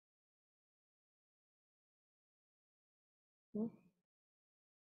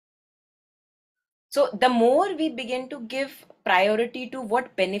 So the more we begin to give priority to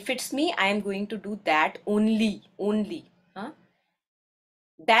what benefits me, I am going to do that only. Huh?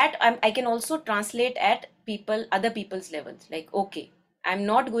 That I can also translate at other people's levels. Like, okay, I'm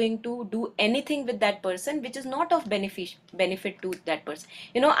not going to do anything with that person which is not of benefit to that person.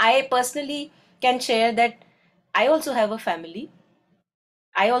 I personally can share that I also have a family.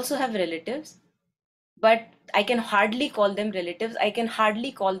 I also have relatives, but I can hardly call them relatives. I can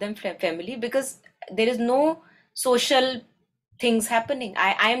hardly call them family, because there is no social things happening.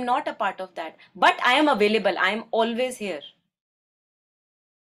 I am not a part of that, but I am available. I am always here.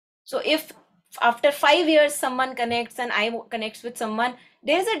 So if after 5 years someone connects and I connects with someone,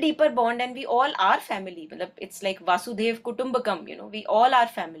 there is a deeper bond and we all are family. It's like Vasudev Kutumbakam, we all are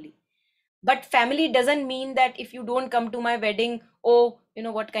family. But family doesn't mean that if you don't come to my wedding, oh,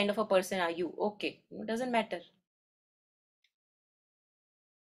 what kind of a person are you? Okay, it doesn't matter.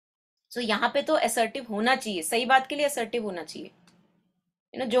 So यहाँ पे तो assertive होना चाहिए, सही बात के लिए assertive होना चाहिए।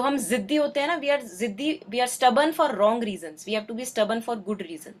 जो हम जिद्दी होते हैं ना, we are stubborn for wrong reasons. We have to be stubborn for good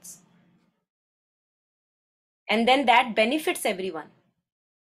reasons. And then that benefits everyone.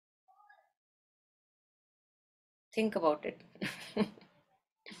 Think about it.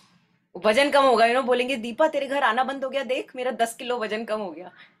 वजन कम होगा, बोलेंगे दीपा तेरे घर आना बंद हो गया, देख मेरा 10 किलो वजन कम हो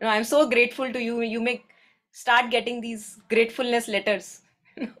गया। I am so grateful to you. You may start getting these gratefulness letters.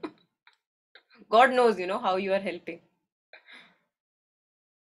 God knows, how you are helping.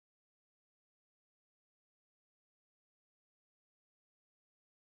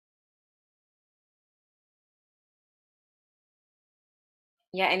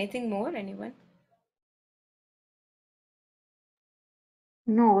 Yeah, anything more, anyone?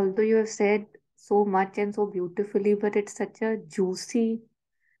 No, although you have said so much and so beautifully, but it's such a juicy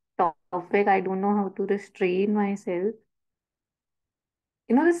topic. I don't know how to restrain myself.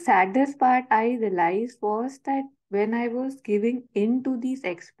 The saddest part I realized was that when I was giving in to these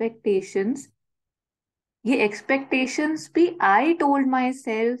expectations, I told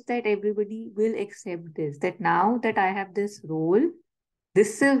myself that everybody will accept this, that now that I have this role,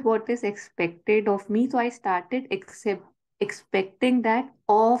 this is what is expected of me. So I started expecting that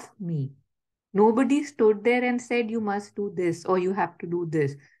of me. Nobody stood there and said, you must do this or you have to do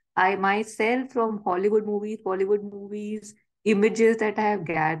this. I myself, from Bollywood movies, images that I have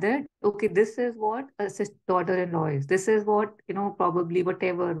gathered, okay, this is what a daughter-in-law is. This is what, probably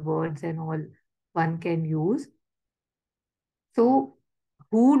whatever words and all one can use. So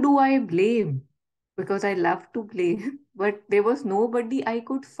who do I blame? Because I love to blame, but there was nobody I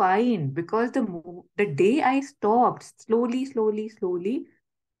could find, because the day I stopped, slowly,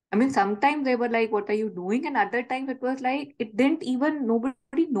 I mean, sometimes they were like, what are you doing? And other times it was like,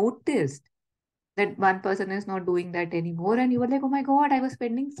 nobody noticed that one person is not doing that anymore. And you were like, oh my God, I was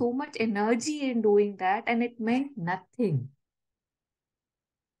spending so much energy in doing that and it meant nothing.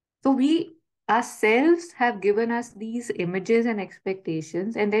 So ourselves have given us these images and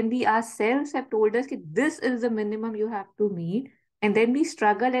expectations, and then we ourselves have told us that this is the minimum you have to meet, and then we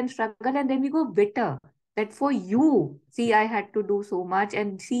struggle and struggle, and then we go bitter that for you, see, I had to do so much,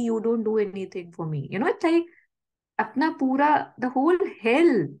 and see, you don't do anything for me. It's like अपना पूरा the whole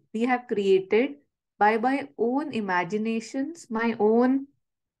hell we have created by my own imaginations, my own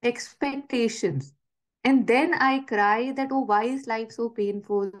expectations. And then I cry that, oh, why is life so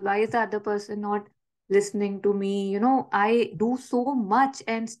painful? Why is the other person not listening to me? I do so much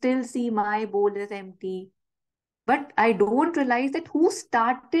and still see my bowl is empty. But I don't realize that who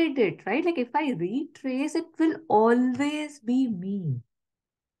started it, right? Like if I retrace, it will always be me.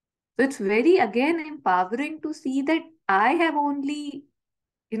 So it's very, again, empowering to see that I have only,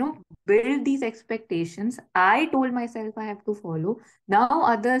 built these expectations. I told myself I have to follow. Now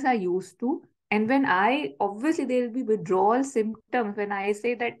others are used to. And when obviously there will be withdrawal symptoms when I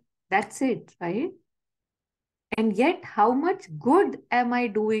say that that's it, right? And yet, how much good am I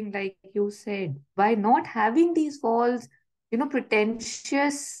doing, like you said, by not having these false,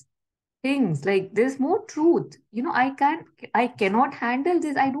 pretentious things? Like there's more truth. I cannot handle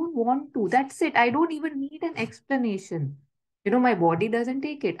this. I don't want to. That's it. I don't even need an explanation. My body doesn't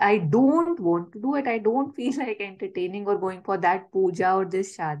take it. I don't want to do it. I don't feel like entertaining or going for that puja or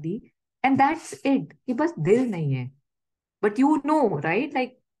this shadi. And that's it. कि बस दिल नहीं है. But right?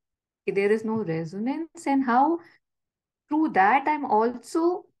 Like there is no resonance, and how through that I'm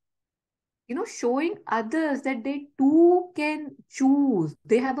also showing others that they too can choose.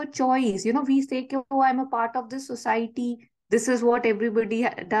 They have a choice. We say, oh, I'm a part of this society. This is what everybody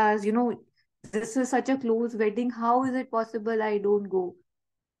does. This is such a close wedding. How is it possible I don't go?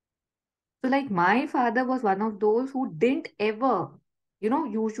 So, like, my father was one of those who didn't ever,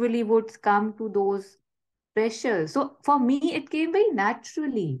 usually would come to those pressures. So, for me, it came very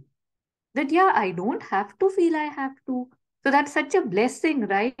naturally that, yeah, I don't have to feel I have to. So, that's such a blessing,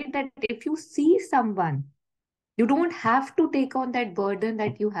 right? That if you see someone, you don't have to take on that burden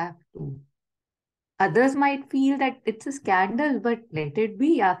that you have to. Others might feel that it's a scandal, but let it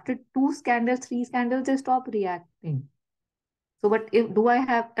be. After 2 scandals, 3 scandals, they stop reacting. So, but if do I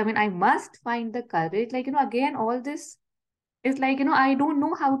have, I mean, I must find the courage. Like, again, all this is like, I don't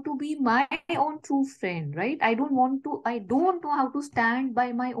know how to be my own true friend, right? I don't know how to stand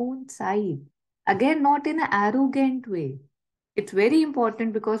by my own side. Again, not in an arrogant way. It's very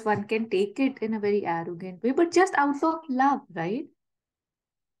important because one can take it in a very arrogant way, but just out of love, right?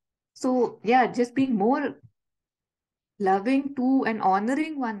 So, yeah, just being more loving to and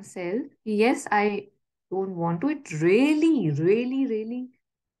honoring oneself. Yes, I don't want to. It really, really, really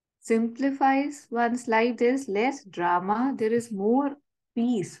simplifies one's life. There's less drama, there is more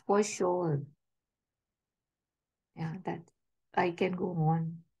peace for sure. Yeah, that I can go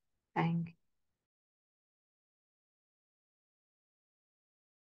on. Thank you.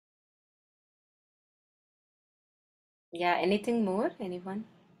 Yeah, anything more? Anyone?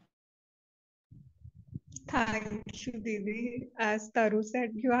 Thank you, Didi. As Taru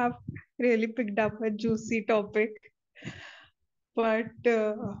said, you have really picked up a juicy topic. But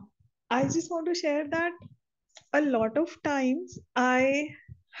I just want to share that a lot of times I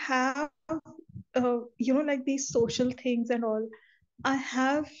have, like these social things and all, I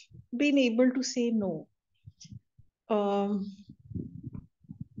have been able to say no.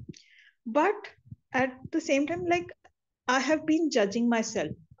 But at the same time, like I have been judging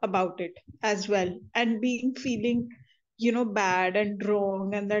myself about it as well and being feeling, bad and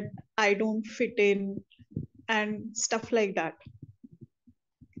wrong and that I don't fit in and stuff like that.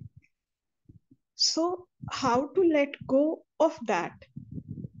 So, how to let go of that?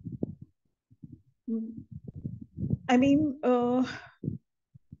 I mean,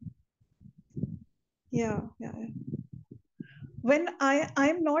 yeah. When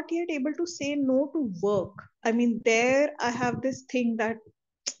I'm not yet able to say no to work, I mean, there I have this thing that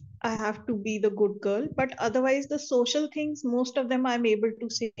I have to be the good girl, but otherwise, the social things, most of them I'm able to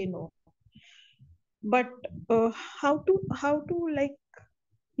say no. But how to like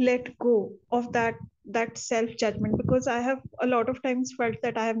let go of that self judgment, because I have a lot of times felt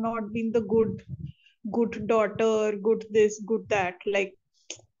that I have not been the good daughter, good this, good that. Like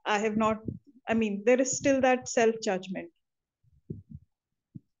I have not. I mean, there is still that self judgment.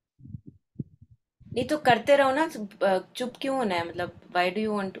 नहीं तो करते रहो ना, चुप क्यों होना है? मतलब why do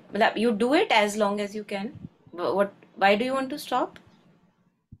you want to, मतलब you do it as long as you can. Why do you want to stop?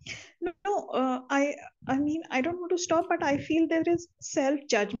 No, I mean, I don't want to stop, but I feel there is self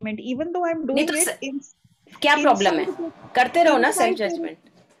judgment, even though I'm नहीं doing तो it in क्या problem है? inside करते रहो ना self inside there. Judgement.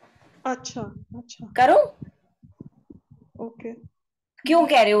 अच्छा. करो. Okay. क्यों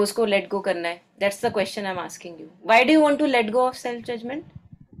कह रहे हो उसको लेट गो करना है? That's the question I am asking you. Why do you want to let go of self judgement?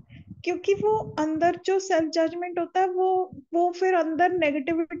 क्योंकि वो अंदर जो सेल्फ जजमेंट होता है वो फिर अंदर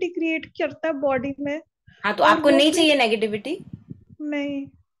नेगेटिविटी क्रिएट करता है बॉडी में. हाँ, तो और आपको वो नहीं फिर चाहिए नेगेटिविटी? नहीं,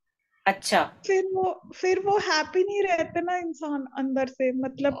 अच्छा. फिर वो हैप्पी नहीं रहते ना इंसान अंदर से.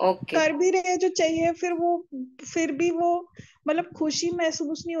 मतलब ओके. कर भी रहे जो चाहिए, फिर भी वो मतलब खुशी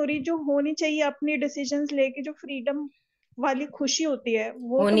महसूस नहीं हो रही जो होनी चाहिए. अपनी डिसीजंस लेके जो फ्रीडम वाली खुशी होती है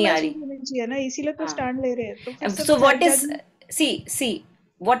वो हो तो नहीं आ महसूस रही. होनी चाहिए ना, इसीलिए तो हाँ. स्टैंड ले रहे हैं. तो फिर सिर्फ so self what is, judgement. See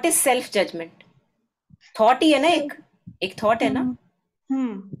what is self judgement? Thought ही है ना, सेल्फ. एक थॉट है ना. हम्म.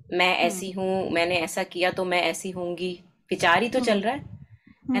 हम्म. मैं हम्म. ऐसी हूँ, मैंने ऐसा किया तो मैं ऐसी होंगी. विचार ही तो चल हम्म. रहा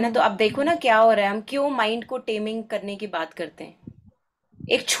है ना. तो अब देखो ना क्या हो रहा है. हम क्यों माइंड को टेमिंग करने की बात करते हैं?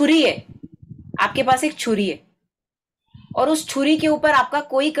 एक छुरी है, आपके पास एक छुरी है, और उस छुरी के ऊपर आपका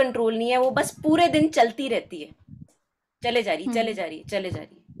कोई कंट्रोल नहीं है. वो बस पूरे दिन चलती रहती है, चले जा रही, चले हम्म. जा रही, चले जा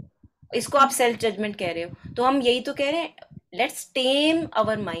रही. इसको आप सेल्फ जजमेंट कह रहे हो. तो हम यही तो कह रहे हैं, लेट्स टेम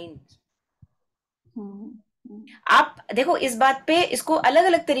अवर माइंड. हम्म. आप देखो इस बात पे, इसको अलग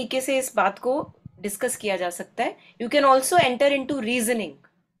अलग तरीके से इस बात को डिस्कस किया जा सकता है. You can also enter in to reasoning.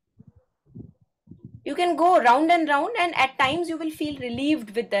 You can go round and at times you will feel relieved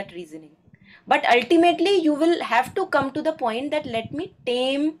with that reasoning, but ultimately you will have to come to the point that let me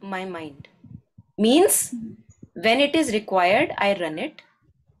tame my mind. Means when it is required I run it,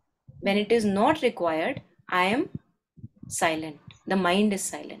 when it is not required I am silent. The mind is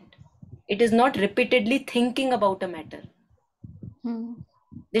silent, it is not repeatedly thinking about a matter. Hmm.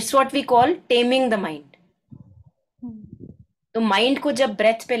 This is what we call taming the mind. हम्म. तो mind को जब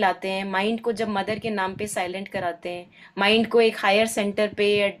breath पे लाते हैं, mind को जब mother के नाम पे साइलेंट कराते हैं, माइंड को एक हायर सेंटर पे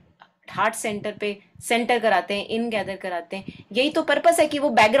या हार्ट सेंटर पे सेंटर कराते हैं, इन गैदर कराते हैं, यही तो पर्पस है कि वो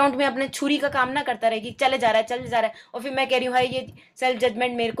बैकग्राउंड में अपने छुरी का काम ना करता रहे कि चले जा रहा है, चले जा रहा है. और फिर मैं कह रही हूँ हाय ये सेल्फ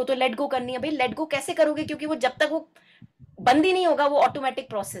जजमेंट मेरे को तो लेट गो करनी है. भाई लेट गो कैसे करोगे? क्योंकि वो जब तक वो बंद ही नहीं होगा, वो ऑटोमेटिक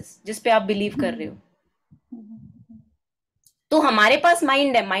प्रोसेस जिस पे आप बिलीव कर रहे हो. तो हमारे पास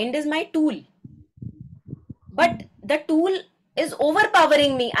माइंड है, mind is my tool, but the tool is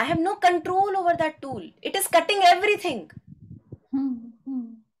overpowering me. I have no control over that tool. It is cutting everything.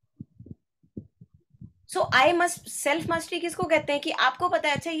 So I must, self mastery किसको कहते हैं? कि आपको पता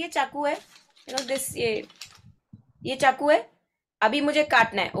है अच्छा ये चाकू है, you know this, ये चाकू है, अभी मुझे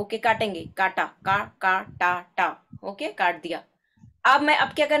काटना है. ओके काटेंगे, काटा, काटा टा, ओके काट दिया. अब मैं,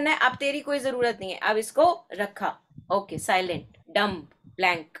 अब क्या करना है? अब तेरी कोई जरूरत नहीं है, अब इसको रखा. Okay silent, dumb,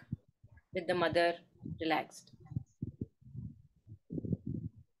 blank, with the mother relaxed.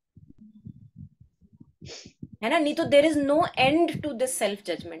 है ना. नहीं तो there is no and to this self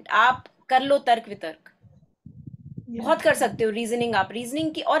judgement. आप कर लो तर्क वितर्क, बहुत कर सकते हो रीजनिंग. आप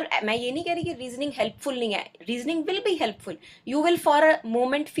रीजनिंग की, और मैं ये नहीं कह रही कि रीजनिंग हेल्पफुल नहीं है. Reasoning will be helpful. You will for a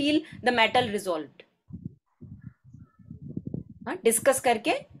moment feel the matter resolved. हाँ, डिस्कस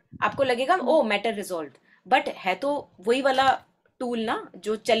करके आपको लगेगा ओ मैटर रिजॉल्व्ड. बट है तो वही वाला टूल ना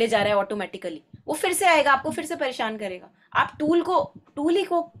जो चले जा रहा है ऑटोमेटिकली. वो फिर से आएगा, आपको फिर से परेशान करेगा. आप टूल ही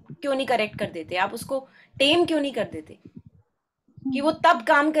को क्यों नहीं करेक्ट कर देते? आप उसको टेम क्यों नहीं कर देते कि वो तब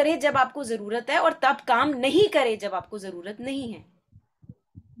काम करे जब आपको जरूरत है, और तब काम नहीं करे जब आपको जरूरत नहीं है?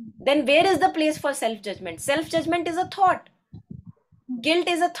 Then where is the place for self judgement? Self judgement is a thought, guilt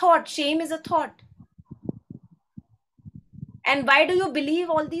is a thought, Shem is a thought. And why do you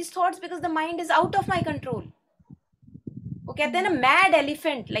believe all these thoughts? Because the mind is out of my control. वो कहते हैं ना mad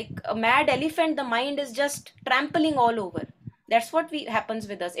elephant, like a mad elephant, the mind is just trampling all over. That's what happens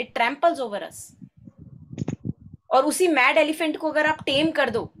with us. It tramples over us. और उसी mad elephant को अगर आप टेम कर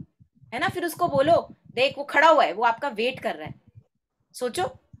दो, है ना, फिर उसको बोलो देख वो खड़ा हुआ है, वो आपका वेट कर रहा है. सोचो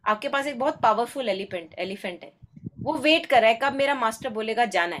आपके पास एक बहुत पावरफुल एलिफेंट है, वो वेट कर रहा है कब मेरा मास्टर बोलेगा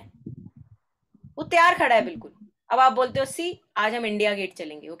जाना है. वो तैयार खड़ा है बिल्कुल. अब आप बोलते हो सी आज हम इंडिया गेट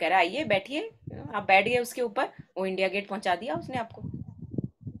चलेंगे, वो कह रहा है आइए बैठिए. आप बैठ गए उसके ऊपर, वो इंडिया गेट पहुंचा दिया उसने आपको.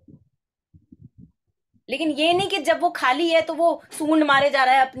 लेकिन ये नहीं कि जब वो खाली है तो वो सूंड मारे जा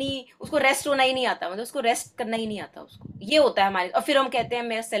रहा है अपनी, उसको रेस्ट होना ही नहीं आता, मतलब उसको रेस्ट करना ही नहीं आता उसको. ये होता है हमारे. और फिर हम कहते हैं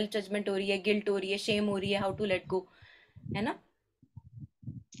मेरा सेल्फ जजमेंट हो रही है, गिल्ट हो रही है, शेम हो रही है, हाउ टू लेट गो, है ना.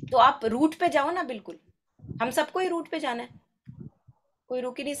 तो आप रूट पे जाओ ना. बिल्कुल हम सबको ही रूट पे जाना है, कोई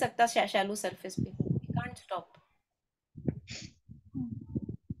रुक ही नहीं सकता शैलो सरफेस पे. Can't stop.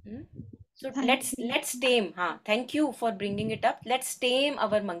 So let's tame. Thank you for bringing it up. Let's tame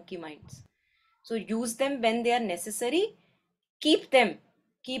our monkey minds. So use them when they are necessary. Keep them.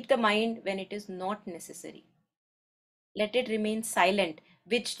 Keep the mind when it is not necessary. Let it remain silent,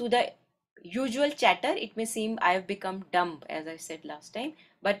 which to the usual chatter, it may seem I have become dumb, as I said last time,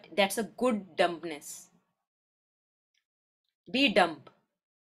 but that's a good dumbness. Be dumb.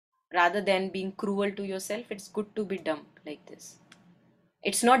 rather than being cruel to yourself. It's good to be dumb like this.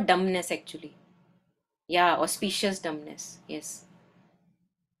 It's not dumbness actually. Yeah, auspicious dumbness. Yes.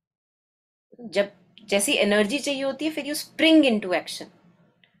 जब जैसी energy चाहिए होती है फिर you spring into action,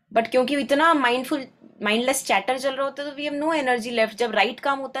 but क्योंकि इतना mindful mindless chatter चल रहा होता है तो we have no energy left. जब राइट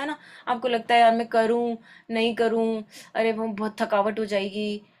काम होता है ना, आपको लगता है यार मैं करूं नहीं करूं, अरे वो बहुत थकावट हो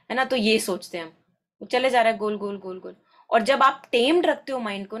जाएगी, है ना, तो ये सोचते हैं हम, वो चले जा रहा है गोल गोल गोल गोल. और जब आप टेम्ड रखते हो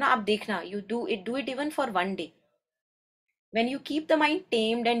माइंड को ना, आप देखना, you do it even for one day. When you keep the mind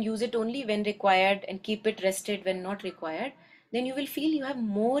tamed and use it only when required and keep it rested when not required, then you will feel you have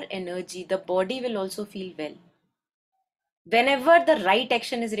more energy. The body will also feel well. Whenever the right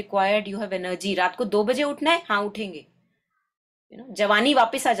action is required, you have energy. रात को 2 बजे उठना है, हाँ उठेंगे. जवानी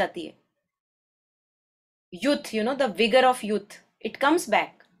वापस आ जाती है. Youth, the vigor of youth, it comes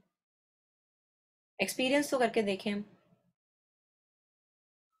back. Experience तो करके देखें हम.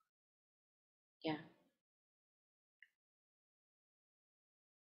 Yeah.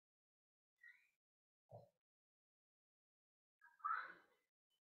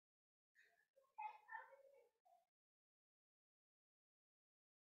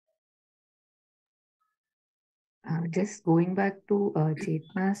 Just going back to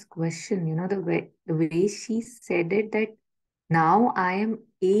Chetna's question, the way she said it, that now I am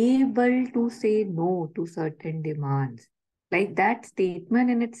able to say no to certain demands. Like that statement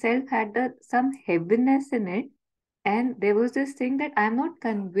in itself had some heaviness in it. And there was this thing that I'm not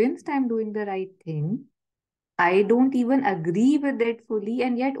convinced I'm doing the right thing. I don't even agree with it fully.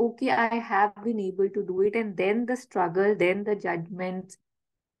 And yet, okay, I have been able to do it. And then the struggle, then the judgments,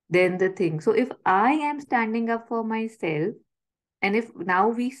 then the thing. So if I am standing up for myself, and if now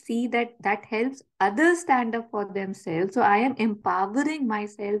we see that that helps others stand up for themselves, so I am empowering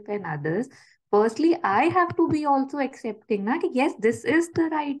myself and others. Firstly, I have to be also accepting that yes, this is the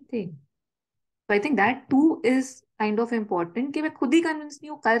right thing. So I think that too is kind of important कि मैं खुद ही convince नहीं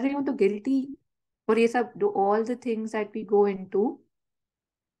हूँ, कर रही हूँ तो guilty, और ये सब do all the things that we go into,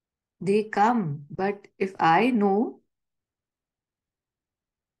 they come. But if I know,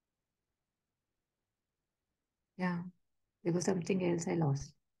 yeah, there was something else I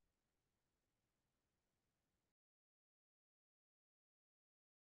lost.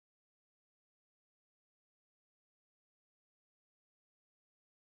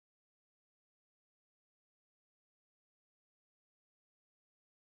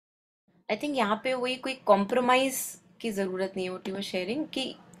 I think यहाँ पे वही कोई कॉम्प्रोमाइज की ज़रूरत नहीं है, व्हाट यू वर शेयरिंग,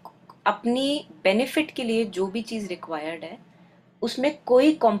 कि अपनी बेनिफिट के लिए जो भी चीज़ रिक्वायर्ड है उसमें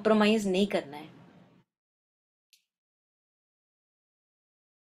कोई कॉम्प्रोमाइज नहीं करना है.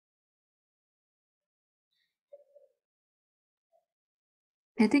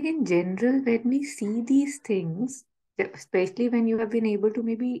 I think in general, when we see these things, especially when you have been able to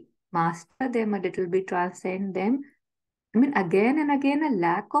maybe master them a little bit, transcend them, I mean, again and again, a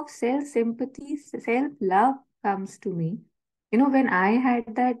lack of self sympathy, self love comes to me. When I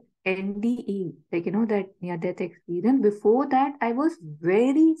had that NDE, that near death experience, before that, I was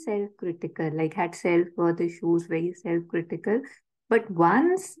very self critical, like had self worth issues, very self critical. But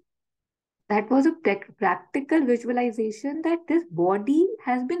once that was a practical visualization that this body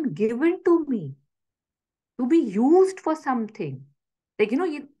has been given to me to be used for something. Like,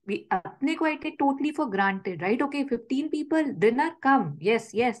 we apne ko I take totally for granted, right? Okay, 15 people, dinner, come.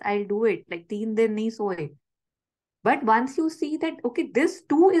 Yes, yes, I'll do it. Like, 3 din nahi soye. But once you see that, okay, this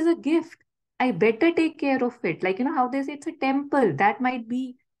too is a gift, I better take care of it. Like, how they say it's a temple. That might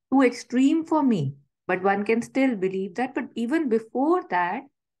be too extreme for me, but one can still believe that. But even before that,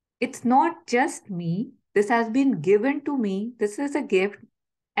 it's not just me. This has been given to me. This is a gift,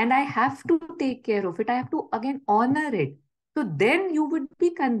 and I have to take care of it. I have to again honor it. So then you would be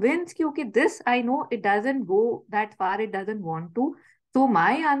convinced, ki, okay, this I know it doesn't go that far, it doesn't want to. So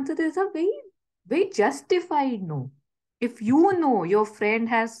my answer is a very, very justified no. If you know your friend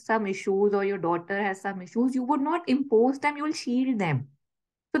has some issues or your daughter has some issues, you would not impose them, you will shield them.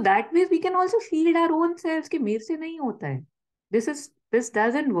 So that way we can also shield our own selves कि मेरे से नहीं होता है. This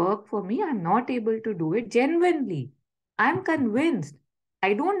doesn't work for me. I'm not able to do it genuinely. I'm convinced.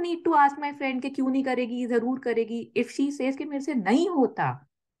 I don't need to ask my friend कि क्यों नहीं करेगी, जरूर करेगी. If she says कि मेरे से नहीं होता,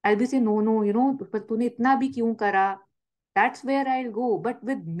 I'll be saying no, no, पर तूने इतना भी क्यों करा? That's where I'll go. But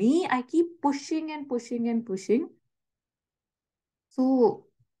with me, I keep pushing and pushing and pushing. So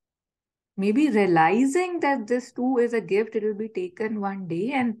maybe realizing that this too is a gift, it will be taken one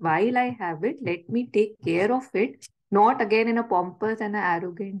day, and while I have it, let me take care of it, not again in a pompous and an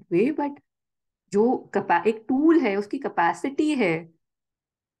arrogant way, but जो एक tool है, उसकी capacity है,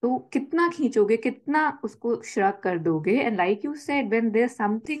 तो कितना खींचोगे, कितना उसको श्रक कर दोगे? And like you said, when there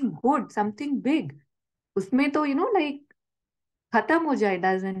something good, something big, उसमें तो लाइक खत्म हो जाए,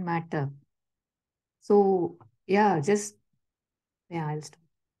 डजंट मैटर. सो या जस्ट, या I'll stop.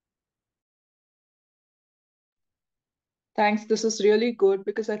 Thanks. This is really good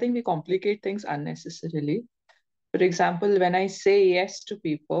because I think we complicate things unnecessarily. For example, when I say yes to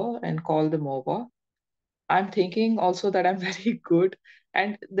people and call them over, I'm thinking also that I'm very good.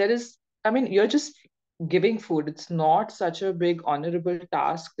 And there is, I mean, you're just giving food. It's not such a big honorable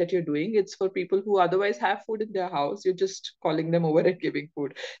task that you're doing. It's for people who otherwise have food in their house. You're just calling them over and giving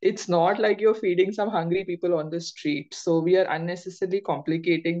food. It's not like you're feeding some hungry people on the street. So we are unnecessarily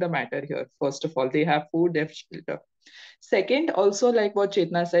complicating the matter here. First of all, they have food, they have shelter. Second, also like what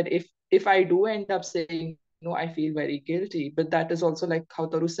Chetna said, if I do end up saying no, I feel very guilty. But that is also like how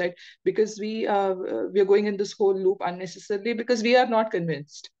Taru said, because we are going in this whole loop unnecessarily because we are not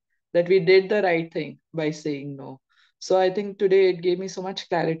convinced that we did the right thing by saying no. So I think today it gave me so much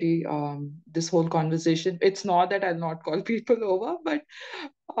clarity. This whole conversation. It's not that I'll not call people over, but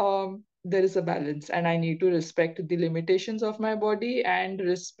there is a balance, and I need to respect the limitations of my body and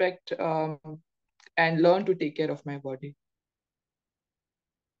respect and learn to take care of my body.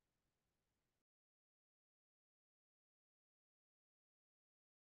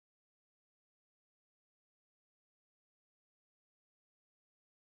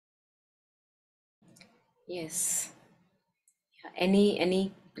 Yes. Yeah.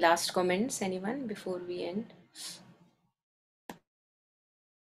 Any last comments, anyone, before we end?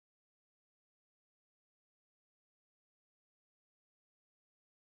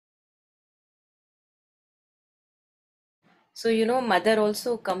 So, mother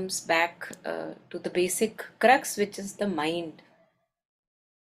also comes back to the basic crux, which is the mind.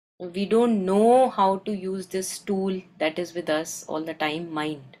 We don't know how to use this tool that is with us all the time,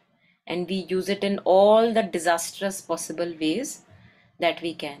 mind. And we use it in all the disastrous possible ways that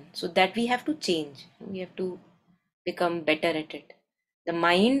we can. So that we have to change. We have to become better at it. The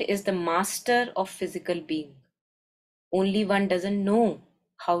mind is the master of physical being. Only one doesn't know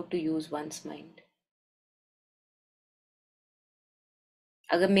how to use one's mind.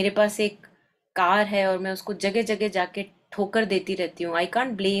 अगर मेरे पास एक car है और मैं उसको जगह जगह जाके ठोकर देती रहती हूँ, I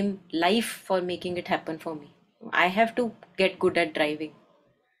can't blame life for making it happen for me. I have to get good at driving.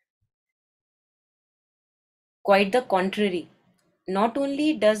 Quite the contrary. Not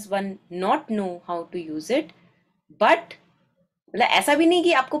only does one not know how to use it, but मतलब ऐसा भी नहीं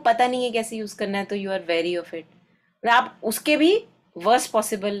कि आपको पता नहीं है कैसे यूज करना है तो you are very of it. मतलब आप उसके भी वर्स्ट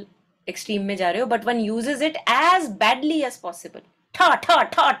पॉसिबल एक्सट्रीम में जा रहे हो, but one uses it as badly as possible. ठा ठा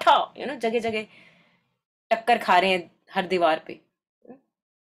ठा ठा, जगह जगह टक्कर खा रहे हैं हर दीवार पे.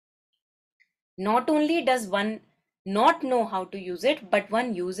 Not only does one not know how to use it, but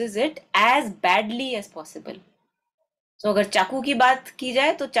one uses it as badly as possible. So अगर चाकू की बात की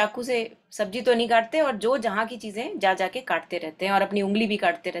जाए तो चाकू से सब्जी तो नहीं काटते, और जो जहां की चीजें जा जाके काटते रहते हैं और अपनी उंगली भी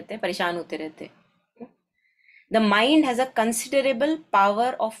काटते रहते हैं, परेशान होते रहते हैं. The mind has a considerable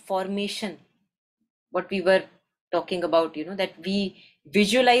power of formation. What we were talking about, that we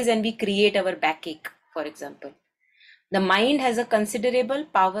visualize and we create our backache, for example. The mind has a considerable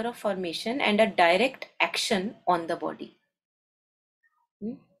power of formation and a direct action on the body.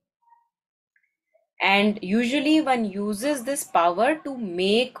 And usually one uses this power to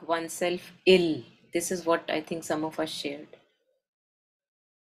make oneself ill. This is what I think some of us shared.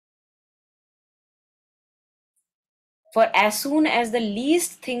 For as soon as the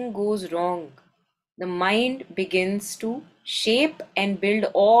least thing goes wrong, the mind begins to shape and build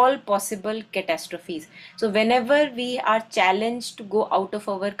all possible catastrophes. So whenever we are challenged to go out of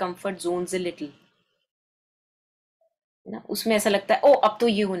our comfort zones a little, ना उसमें ऐसा लगता है, ओ अब तो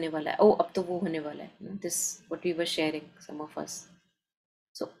ये होने वाला है, ओ अब तो वो होने वाला है. This what we were sharing, some of us.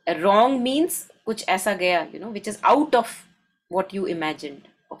 So wrong means कुछ ऐसा गया, which is out of what you imagined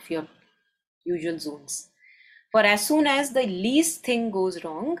of your usual zones. For as soon as the least thing goes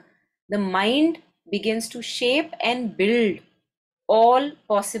wrong, the mind begins to shape and build all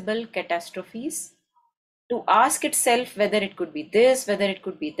possible catastrophes to ask itself whether it could be this, whether it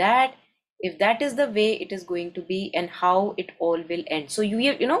could be that, if that is the way it is going to be, and how it all will end. So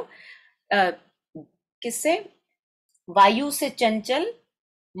किससे वायु से चंचल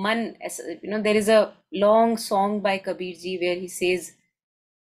मन, there is a long song by Kabir ji where he says,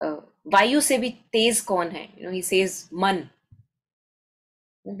 वायु से भी तेज कौन है, he says man.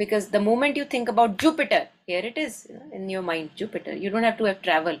 Because the moment you think about Jupiter, here it is, in your mind, Jupiter, you don't have to have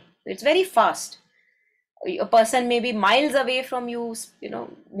travel, it's very fast. A person may be miles away from you,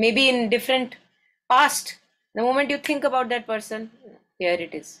 maybe in different past. The moment you think about that person, Here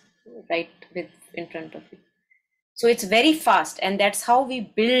it is, right in front of you. So it's very fast, and that's how we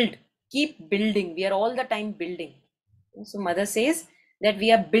build, keep building. We are all the time building. So mother says that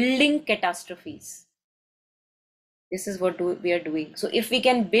we are building catastrophes. This is what we are doing. So if we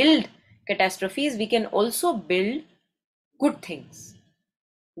can build catastrophes, we can also build good things.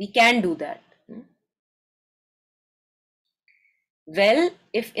 We can do that. Well,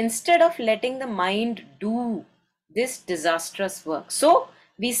 if instead of letting the mind do this disastrous work, so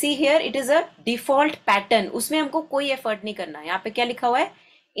we see here it is a default pattern. उसमें हमको कोई effort नहीं करना है. यहाँ पे क्या लिखा हुआ है?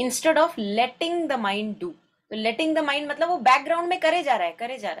 Instead of letting the mind do. तो letting the mind मतलब वो background में करे जा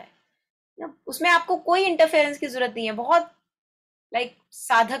रहा है. उसमें आपको कोई इंटरफेरेंस की जरूरत नहीं है. बहुत लाइक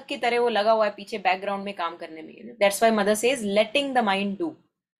साधक की तरह वो लगा हुआ है पीछे बैकग्राउंड में काम करने में. That's why mother says letting the mind do.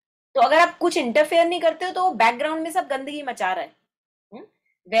 तो अगर आप कुछ इंटरफेयर नहीं करते हो तो वो बैकग्राउंड में सब गंदगी मचा रहा है.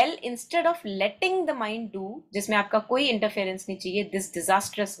 Well, instead of letting the mind do, जिसमें आपका कोई इंटरफेरेंस नहीं चाहिए, this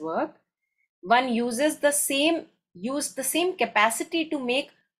disastrous work, one uses the same capacity to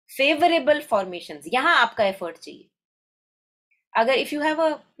make favourable formations. यहां आपका एफर्ट चाहिए. अगर if you have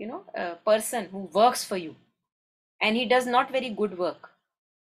a person who works for you and he does not very good work,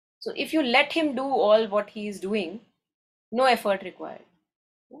 so if you let him do all what he is doing, no effort required.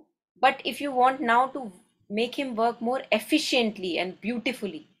 But if you want now to make him work more efficiently and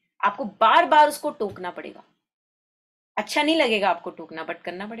beautifully, आपको बार बार उसको टोकना पड़ेगा. अच्छा नहीं लगेगा आपको टोकना, but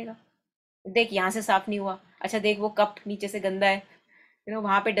करना पड़ेगा. देख यहाँ से साफ नहीं हुआ, अच्छा देख वो कप नीचे से गंदा है,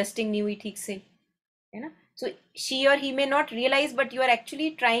 वहां पे डस्टिंग नहीं हुई ठीक से, है ना. So she or he may not realize, but you are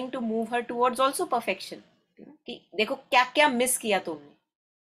actually trying to move her towards also perfection. कि देखो क्या क्या मिस किया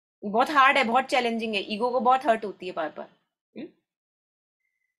तुमने. बहुत हार्ड है, बहुत चैलेंजिंग है, ईगो को बहुत हर्ट होती है बार बार.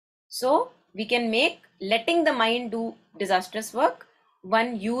 So we can make letting the mind do disastrous work.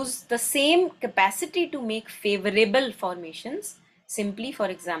 One use the same capacity to make favourable formations. Simply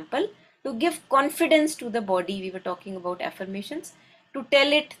for example, to give confidence to the body. We were talking about affirmations, to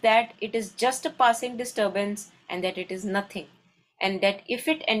tell it that it is just a passing disturbance and that it is nothing, and that if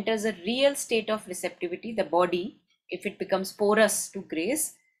it enters a real state of receptivity, the body, if it becomes porous to grace,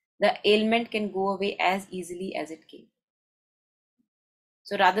 the ailment can go away as easily as it came.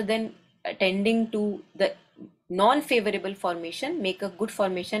 So rather than attending to the non-favorable formation, make a good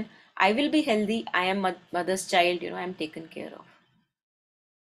formation. I will be healthy, I am mother's child, I am taken care of.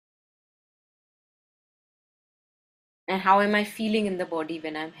 And how am I feeling in the body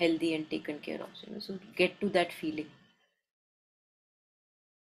when I'm healthy and taken care of? So get to that feeling.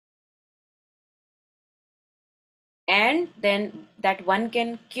 And then that one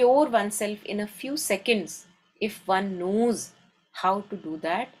can cure oneself in a few seconds. If one knows how to do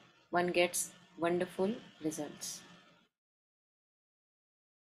that, one gets wonderful results.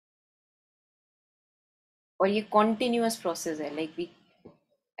 और ये continuous process है. Like we,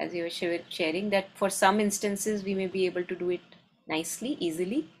 as you were sharing, that for some instances we may be able to do it nicely,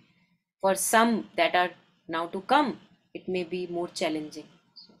 easily. For some that are now to come, it may be more challenging.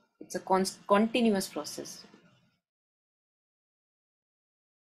 So it's a continuous process.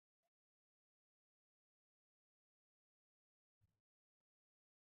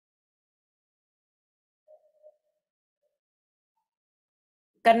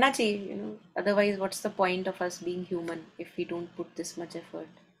 करना चाहिए, otherwise what's the point of us being human if we don't put this much effort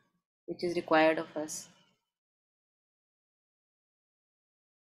which is required of us.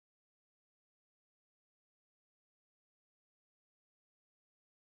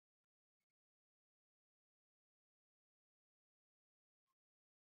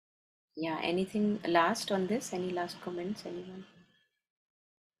 Yeah, anything last on this? Any last comments, anyone?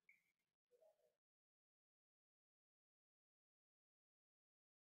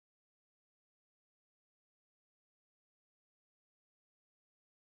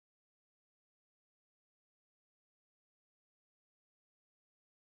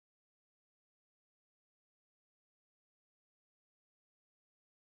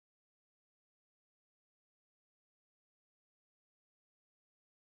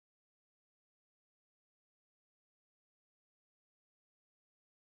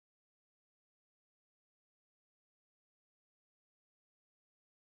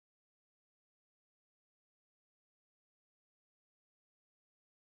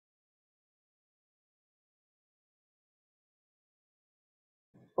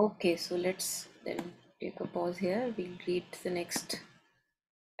 Okay, so let's then take a pause here. We'll read the next,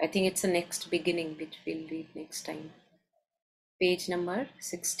 I think it's the next beginning which we'll read next time. Page number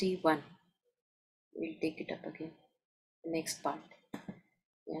 61. We'll take it up again, the next part.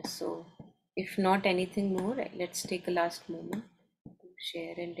 Yeah, so if not anything more, let's take a last moment to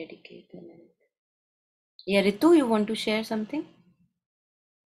share and dedicate a minute. Yeah, Ritu, you want to share something?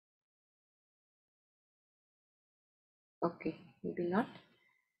 Okay, maybe not.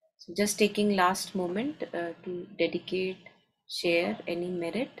 So just taking last moment to dedicate, share any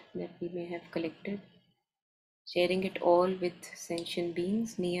merit that we may have collected, sharing it all with sentient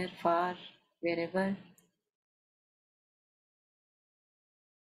beings, near, far, wherever.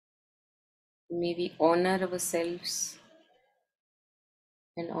 May we honor ourselves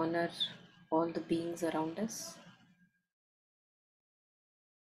and honor all the beings around us.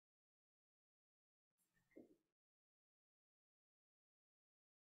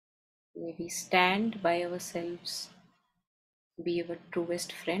 May we stand by ourselves, be our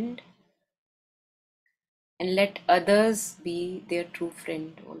truest friend, and let others be their true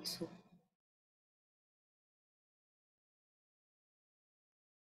friend also.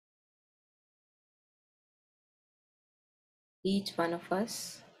 Each one of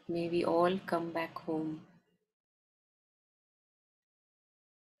us, may we all come back home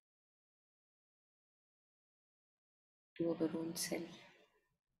to our own self.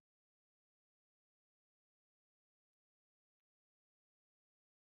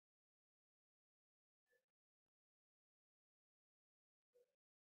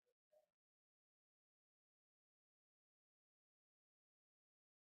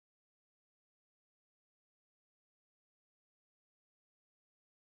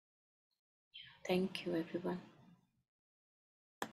 Thank you, everyone.